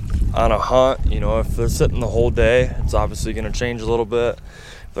 on a hunt, you know, if they're sitting the whole day, it's obviously going to change a little bit.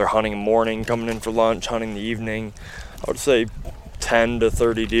 If they're hunting in the morning, coming in for lunch, hunting in the evening, I would say 10 to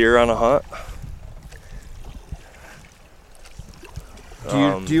 30 deer on a hunt.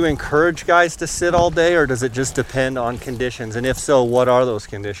 Do you encourage guys to sit all day, or does it just depend on conditions? And if so, what are those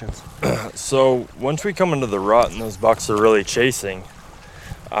conditions? So once we come into the rut and those bucks are really chasing,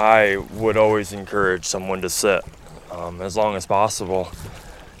 I would always encourage someone to sit as long as possible.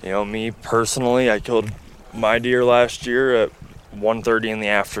 You know, me personally, I killed my deer last year at 1:30 in the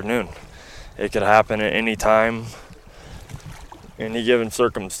afternoon. It could happen at any time, any given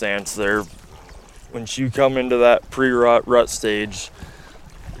circumstance. There, once you come into that pre-rut stage,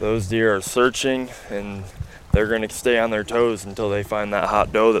 those deer are searching, and they're going to stay on their toes until they find that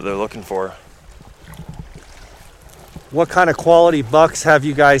hot doe that they're looking for. What kind of quality bucks have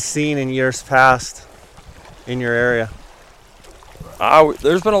you guys seen in years past in your area?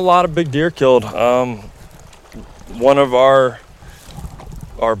 There's been a lot of big deer killed. One of our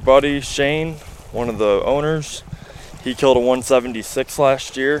buddy Shane, one of the owners, he killed a 176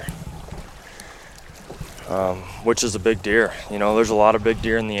 last year, which is a big deer. You know, there's a lot of big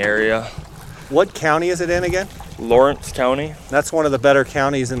deer in the area. What county is it in again? Lawrence County. That's one of the better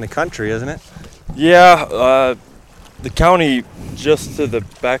counties in the country, isn't it? Yeah, the county just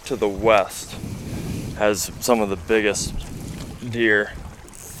back to the west has some of the biggest deer.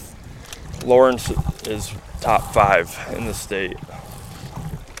 Lawrence is top 5 in the state.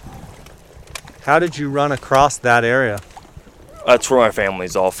 How did you run across that area? That's where my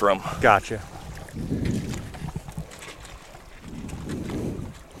family's all from. Gotcha.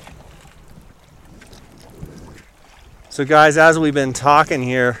 So guys, as we've been talking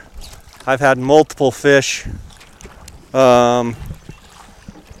here, I've had multiple fish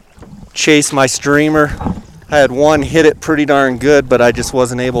chase my streamer. I had one hit it pretty darn good, but I just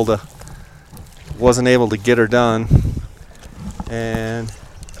wasn't able to get her done. And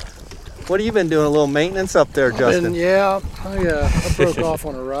what have you been doing? A little maintenance up there, Justin? I broke off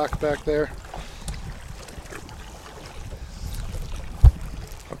on a rock back there.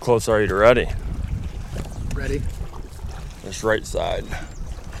 How close are you to ready? Ready? This right side.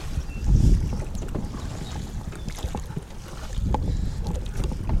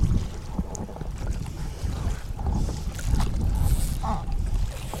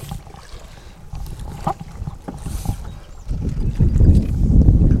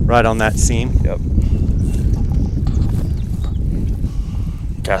 Right on that seam? Yep.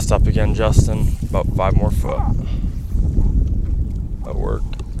 Cast up again, Justin. About 5 more foot. That worked.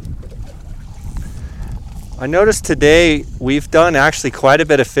 I noticed today we've done actually quite a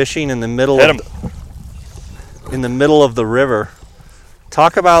bit of fishing in the middle of the river.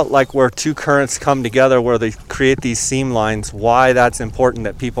 Talk about like where two currents come together, where they create these seam lines, why that's important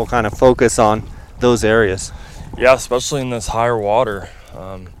that people kind of focus on those areas. Yeah, especially in this higher water.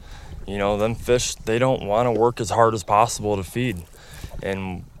 You know, them fish, they don't want to work as hard as possible to feed.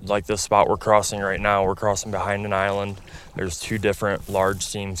 And like this spot we're crossing right now, we're crossing behind an island. There's 2 different large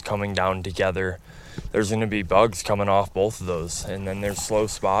seams coming down together. There's going to be bugs coming off both of those. And then there's a slow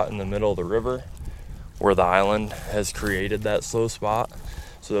spot in the middle of the river where the island has created that slow spot.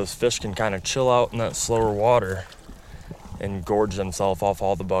 So those fish can kind of chill out in that slower water and gorge themselves off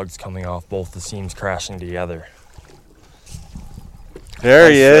all the bugs coming off both the seams crashing together. There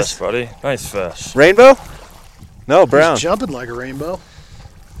Nice he is. fish, buddy. Nice fish. Rainbow? No, brown. He's jumping like a rainbow.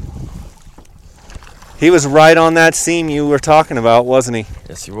 He was right on that seam you were talking about, wasn't he?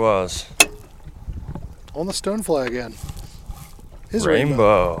 Yes, he was. On the stonefly again. His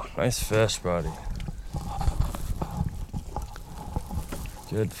Rainbow. Nice fish, buddy.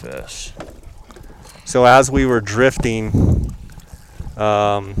 Good fish. So as we were drifting,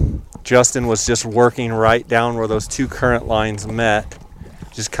 Justin was just working right down where those 2 current lines met.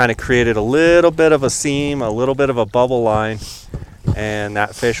 Just kind of created a little bit of a seam, a little bit of a bubble line, and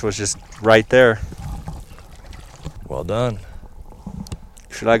that fish was just right there. Well done.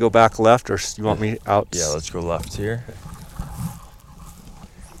 Should I go back left, or you want me out? Yeah, let's go left here.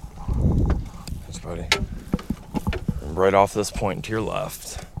 Thanks, buddy. Right off this point to your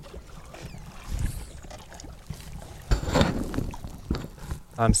left.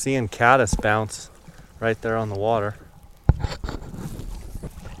 I'm seeing caddis bounce right there on the water.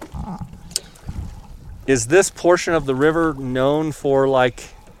 Is this portion of the river known for, like,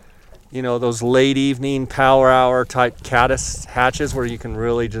 you know, those late evening power hour type caddis hatches where you can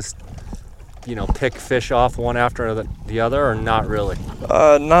really just, you know, pick fish off one after the other, or not really?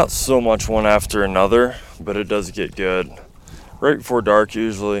 Not so much one after another, but it does get good. Right before dark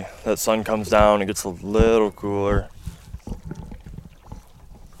usually. That sun comes down, it gets a little cooler.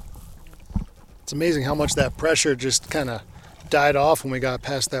 It's amazing how much that pressure just kind of died off when we got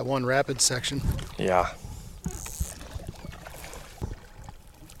past that one rapid section. Yeah.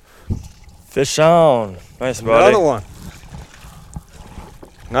 Fish on. Nice, buddy. Another one.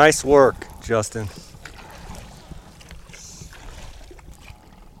 Nice work, Justin.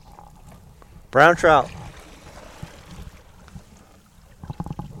 Brown trout.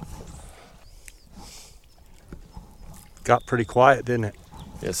 Got pretty quiet, didn't it?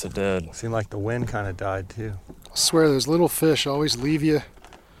 Yes, it did. Seemed like the wind kind of died too. I swear those little fish always leave you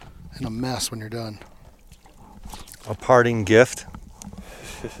in a mess when you're done. A parting gift.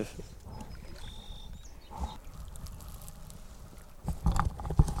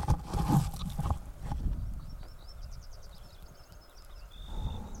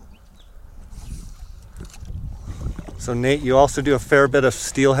 So Nate, you also do a fair bit of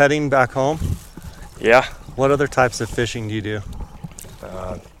steelheading back home. Yeah. What other types of fishing do you do?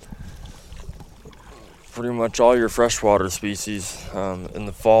 Pretty much all your freshwater species. In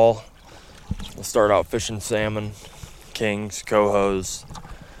the fall, we'll start out fishing salmon, kings, cohos.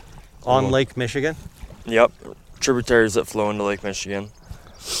 On Lake Michigan? Yep, tributaries that flow into Lake Michigan.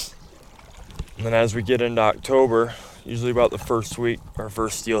 And then as we get into October, usually about the first week, our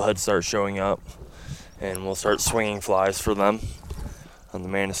first steelhead start showing up, and we'll start swinging flies for them on the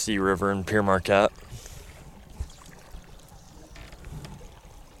Manistee River in Pere Marquette.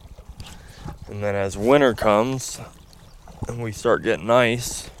 And then as winter comes and we start getting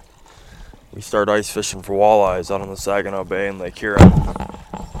ice, we start ice fishing for walleyes out on the Saginaw Bay and Lake Huron.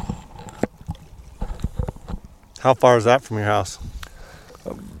 How far is that from your house?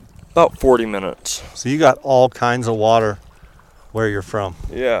 About 40 minutes. So you got all kinds of water where you're from.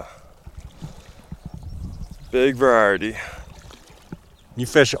 Yeah. Big variety. You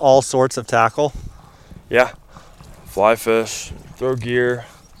fish all sorts of tackle? Yeah. Fly fish, throw gear.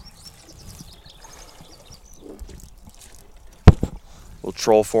 We'll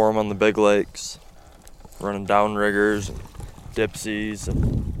troll for them on the big lakes, running downriggers and dipsies.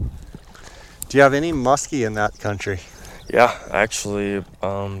 And Do you have any muskie in that country? yeah, actually,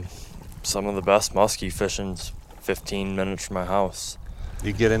 some of the best muskie fishing's 15 minutes from my house.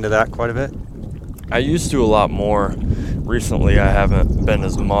 You get into that quite a bit? I used to a lot more. Recently, I haven't been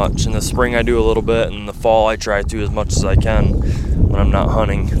as much. In the spring, I do a little bit. In the fall, I try to as much as I can when I'm not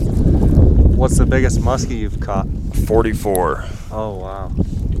hunting. What's the biggest muskie you've caught? 44. Oh, wow.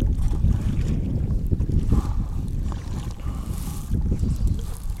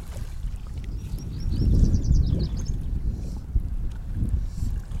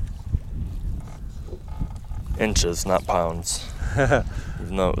 Inches, not pounds.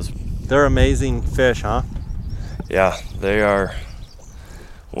 Even though it was... They're amazing fish, huh? Yeah, they are.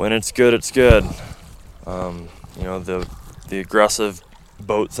 When it's good, it's good. You know, the aggressive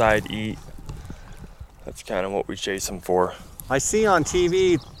boat side eat, that's kind of what we chase them for. I see on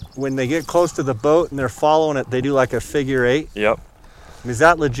TV when they get close to the boat and they're following it, they do like a figure eight. Yep. Is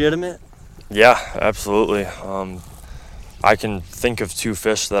that legitimate? Yeah, absolutely. I can think of 2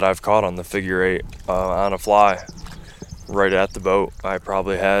 fish that I've caught on the figure eight on a fly right at the boat. I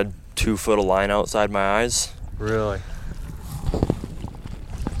probably had 2 foot of line outside my eyes. Really?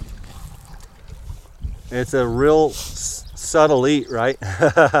 It's a real subtle eat, right?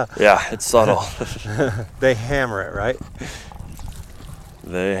 Yeah, it's subtle. They hammer it, right?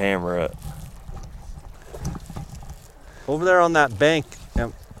 They hammer it. Over there on that bank,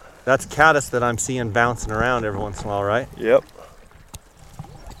 that's caddis that I'm seeing bouncing around every once in a while, right? Yep.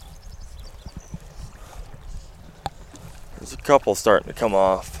 There's a couple starting to come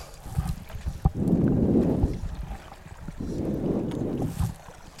off.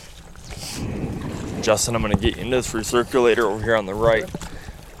 Justin, I'm going to get you into this recirculator over here on the right.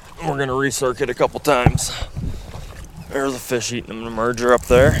 We're going to recirculate a couple times. There's a fish eating an emerger up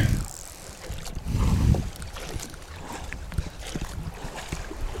there.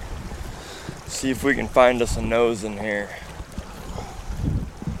 See if we can find us a nose in here.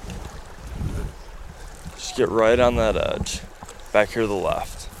 Just get right on that edge. Back here to the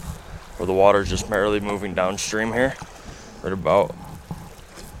left. Where the water's just barely moving downstream here. Right about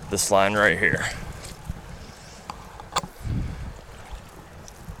this line right here.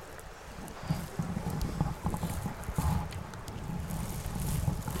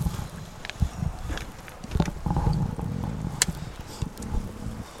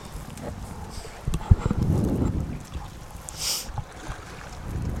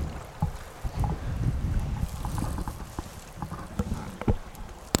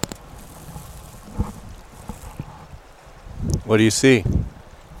 What do you see?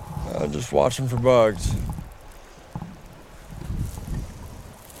 Just watching for bugs.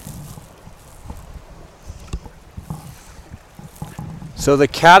 So the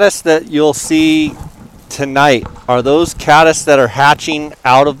caddis that you'll see tonight, are those caddis that are hatching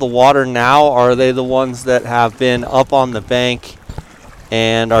out of the water now, or are they the ones that have been up on the bank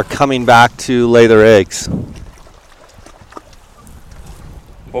and are coming back to lay their eggs?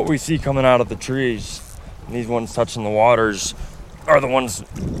 What we see coming out of the trees, and these ones touching the waters, are the ones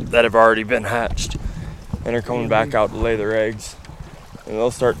that have already been hatched and are coming back out to lay their eggs. And they'll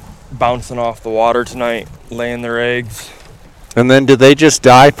start bouncing off the water tonight, laying their eggs. And then do they just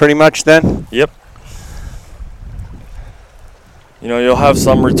die pretty much then? Yep. You know, you'll have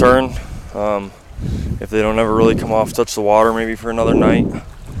some return if they don't ever really come off, touch the water, maybe for another night.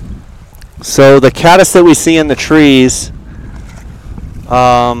 So the caddis that we see in the trees,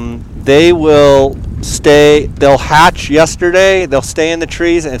 they will stay, they'll hatch yesterday, they'll stay in the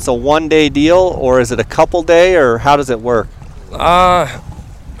trees, and it's a one-day deal, or is it a couple day, or how does it work?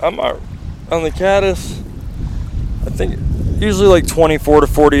 I'm on the caddis, I think usually like 24 to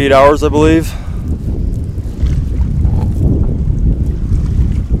 48 hours, I believe.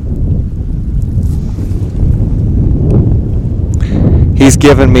 He's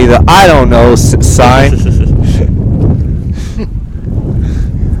giving me the I don't know sign.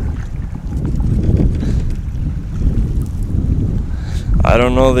 I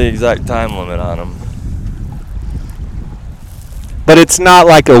don't know the exact time limit on them. But it's not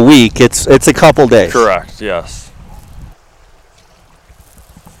like a week, it's a couple days. Correct, yes.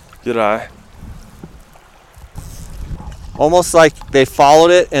 Good eye. Almost like they followed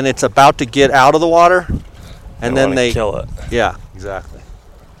it and it's about to get out of the water, and then they kill it. Yeah, exactly.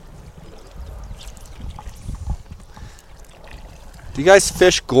 Do you guys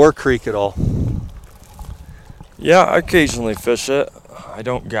fish Gore Creek at all? Yeah, I occasionally fish it. I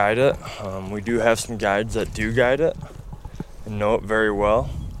don't guide it. We do have some guides that do guide it and know it very well.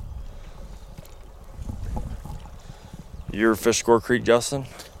 You ever fish Gore Creek, Justin?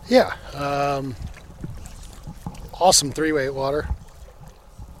 Yeah. Awesome 3-weight water.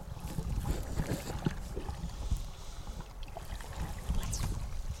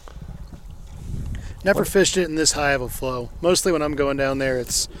 Never fished it in this high of a flow. Mostly when I'm going down there,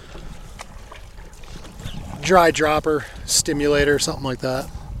 it's dry dropper, stimulator, something like that.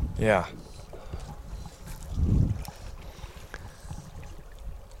 Yeah.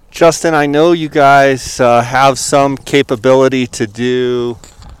 Justin, I know you guys have some capability to do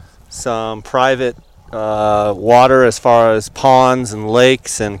some private water as far as ponds and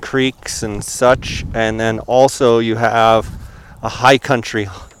lakes and creeks and such, and then also you have a high country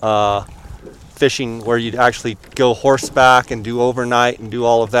fishing where you'd actually go horseback and do overnight and do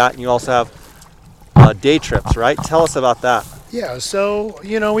all of that, and you also have day trips, right? Tell us about that. Yeah, so,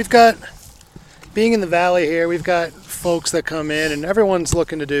 we've got, being in the valley here, we've got folks that come in and everyone's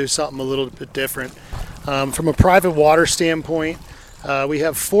looking to do something a little bit different. From a private water standpoint, we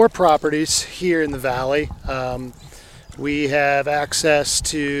have 4 properties here in the valley. We have access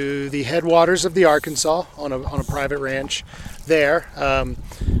to the headwaters of the Arkansas on a private ranch there,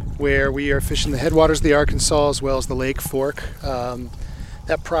 where we are fishing the headwaters of the Arkansas as well as the Lake Fork.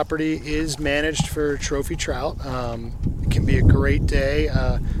 That property is managed for trophy trout. It can be a great day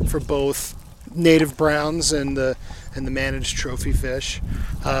for both native browns and the managed trophy fish.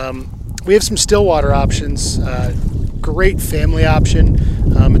 We have some stillwater options. Great family option.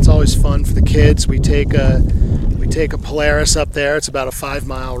 It's always fun for the kids. We take a Polaris up there. It's about a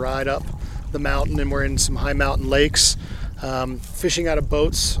 5-mile ride up the mountain, and we're in some high mountain lakes, fishing out of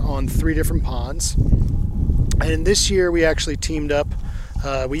boats on 3 different ponds. And this year we actually teamed up.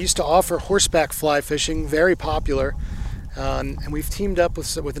 We used to offer horseback fly fishing, very popular, and we've teamed up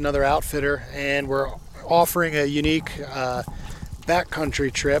with another outfitter, and we're offering a unique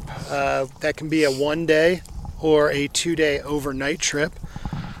backcountry trip that can be a 1-day or a 2-day overnight trip.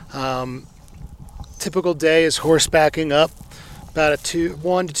 Typical day is horsebacking up, about a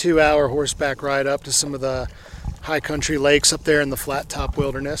 1 to 2 hour horseback ride up to some of the high country lakes up there in the flat top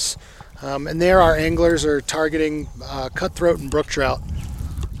wilderness. And there our anglers are targeting cutthroat and brook trout.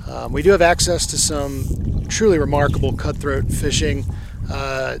 We do have access to some truly remarkable cutthroat fishing.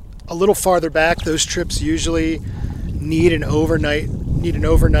 A little farther back, those trips usually need an overnight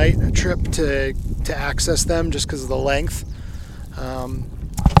trip to access them just because of the length.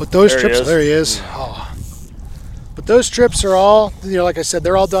 But those trips, there he is. Oh. But those trips are all, like I said,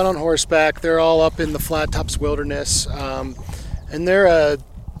 they're all done on horseback. They're all up in the flat tops wilderness, and they're a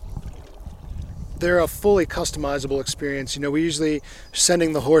fully customizable experience. We usually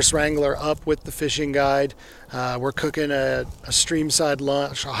sending the horse wrangler up with the fishing guide. We're cooking a streamside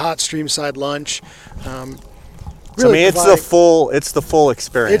lunch, a hot streamside lunch. Really, it's the full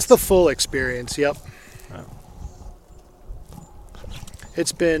experience. It's the full experience. Yep.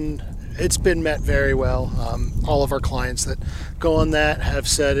 it's been met very well. All of our clients that go on that have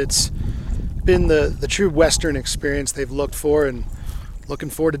said it's been the true Western experience they've looked for, and looking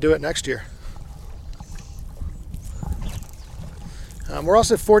forward to do it next year. We're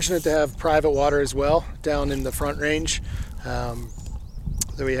also fortunate to have private water as well down in the Front Range.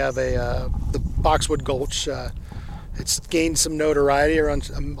 That we have the Boxwood Gulch. It's gained some notoriety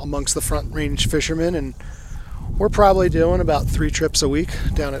amongst the Front Range fishermen, and we're probably doing about 3 trips a week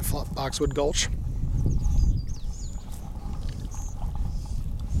down at Boxwood Gulch.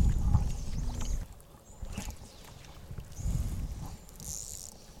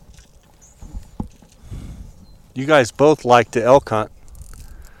 You guys both like to elk hunt.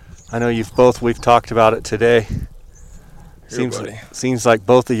 I know we've talked about it today. Seems like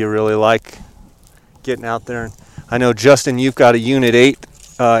both of you really like getting out there. And I know, Justin, you've got a Unit 8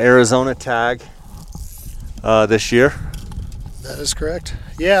 Arizona tag this year. That is correct.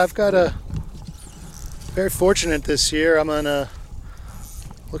 Yeah, I've got very fortunate this year.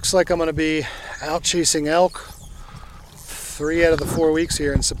 Looks like I'm gonna be out chasing elk 3 out of the 4 weeks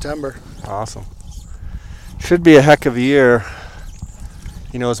here in September. Awesome. Should be a heck of a year.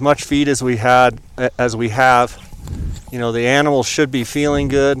 You know, as much feed as we have, you know, the animals should be feeling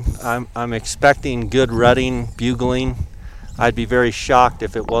good. I'm expecting good rutting, bugling. I'd be very shocked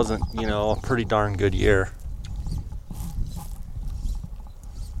if it wasn't, you know, a pretty darn good year.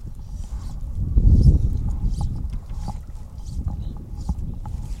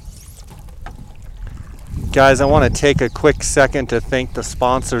 Guys, I want to take a quick second to thank the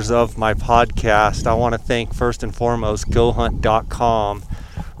sponsors of my podcast. I want to thank, first and foremost, GoHunt.com.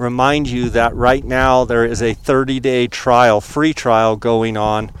 Remind you that right now there is a 30-day free trial going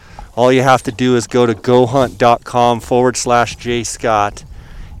on. All you have to do is go to GoHunt.com/JScott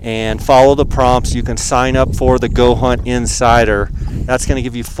and follow the prompts. You can sign up for the Go Hunt Insider. That's going to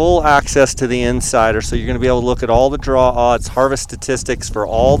give you full access to the Insider, so you're going to be able to look at all the draw odds, harvest statistics for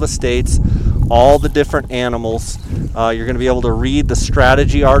all the states, all the different animals. You're going to be able to read the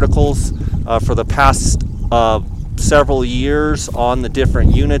strategy articles for the past several years on the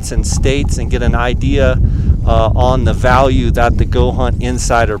different units and states, and get an idea on the value that the Go Hunt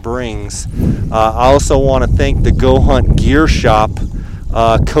Insider brings. I also want to thank the Go Hunt Gear Shop.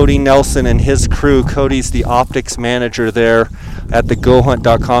 Cody Nelson and his crew. Cody's the optics manager there at the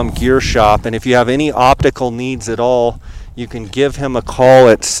GoHunt.com Gear Shop. And if you have any optical needs at all, you can give him a call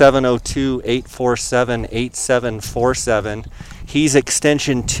at 702-847-8747. He's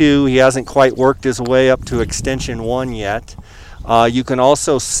extension 2. He hasn't quite worked his way up to extension 1 yet. You can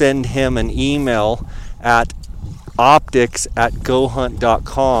also send him an email at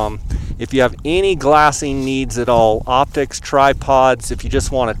optics@gohunt.com. If you have any glassing needs at all, optics, tripods, if you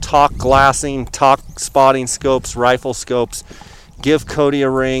just want to talk glassing, talk spotting scopes, rifle scopes, give Cody a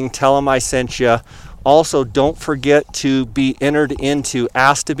ring, tell him I sent you. Also, don't forget to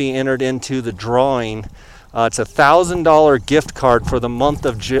ask to be entered into the drawing. It's a $1,000 gift card for the month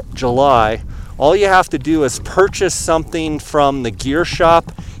of July. All you have to do is purchase something from the gear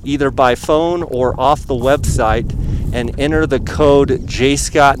shop, either by phone or off the website, and enter the code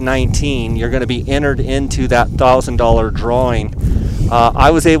JScott19. You're going to be entered into that $1,000 drawing.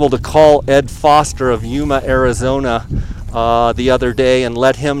 I was able to call Ed Foster of Yuma, Arizona the other day and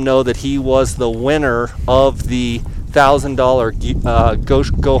let him know that he was the winner of the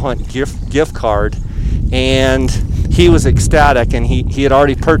 $1,000 Go Hunt gift card, and he was ecstatic, and he had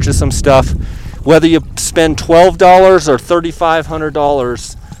already purchased some stuff. Whether you spend $12 or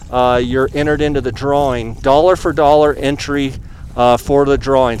 $3,500, you're entered into the drawing. Dollar for dollar entry for the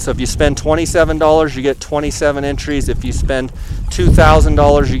drawing. So if you spend $27, you get 27 entries. If you spend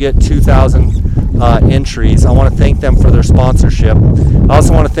 $2,000, you get 2,000 entries. I want to thank them for their sponsorship. I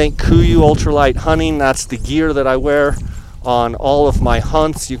also want to thank KUIU Ultralight Hunting. That's the gear that I wear on all of my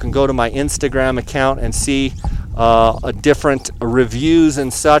hunts. You can go to my Instagram account and see different reviews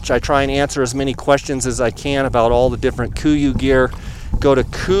and such. I try and answer as many questions as I can about all the different KUIU gear. Go to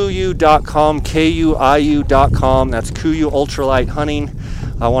KUIU.com, KUIU.com. That's KUIU Ultralight Hunting.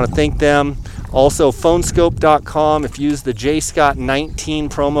 I want to thank them. Also, Phoneskope.com. If you use the JScott19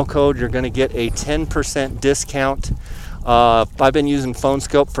 promo code, you're going to get a 10% discount. I've been using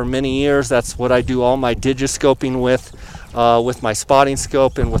Phoneskope for many years. That's what I do all my digiscoping with my spotting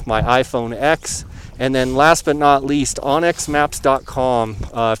scope and with my iPhone X. And then last but not least, OnXMaps.com.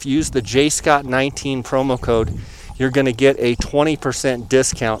 If you use the JScott19 promo code, you're going to get a 20%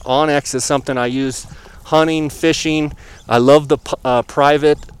 discount. OnX is something I use hunting, fishing. I love the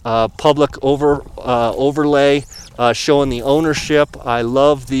private public overlay showing the ownership. I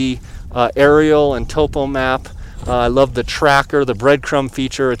love the aerial and topo map. I love the tracker, the breadcrumb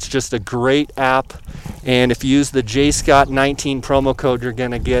feature. It's just a great app. And if you use the JScott19 promo code, you're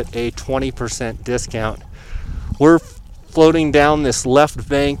going to get a 20% discount. We're floating down this left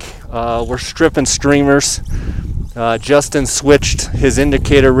bank. We're stripping streamers. Justin switched his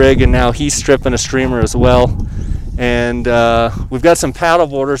indicator rig, and now he's stripping a streamer as well. And we've got some paddle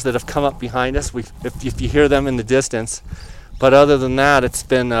boarders that have come up behind us, if you hear them in the distance. But other than that, it's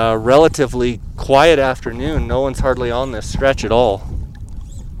been a relatively quiet afternoon. No one's hardly on this stretch at all.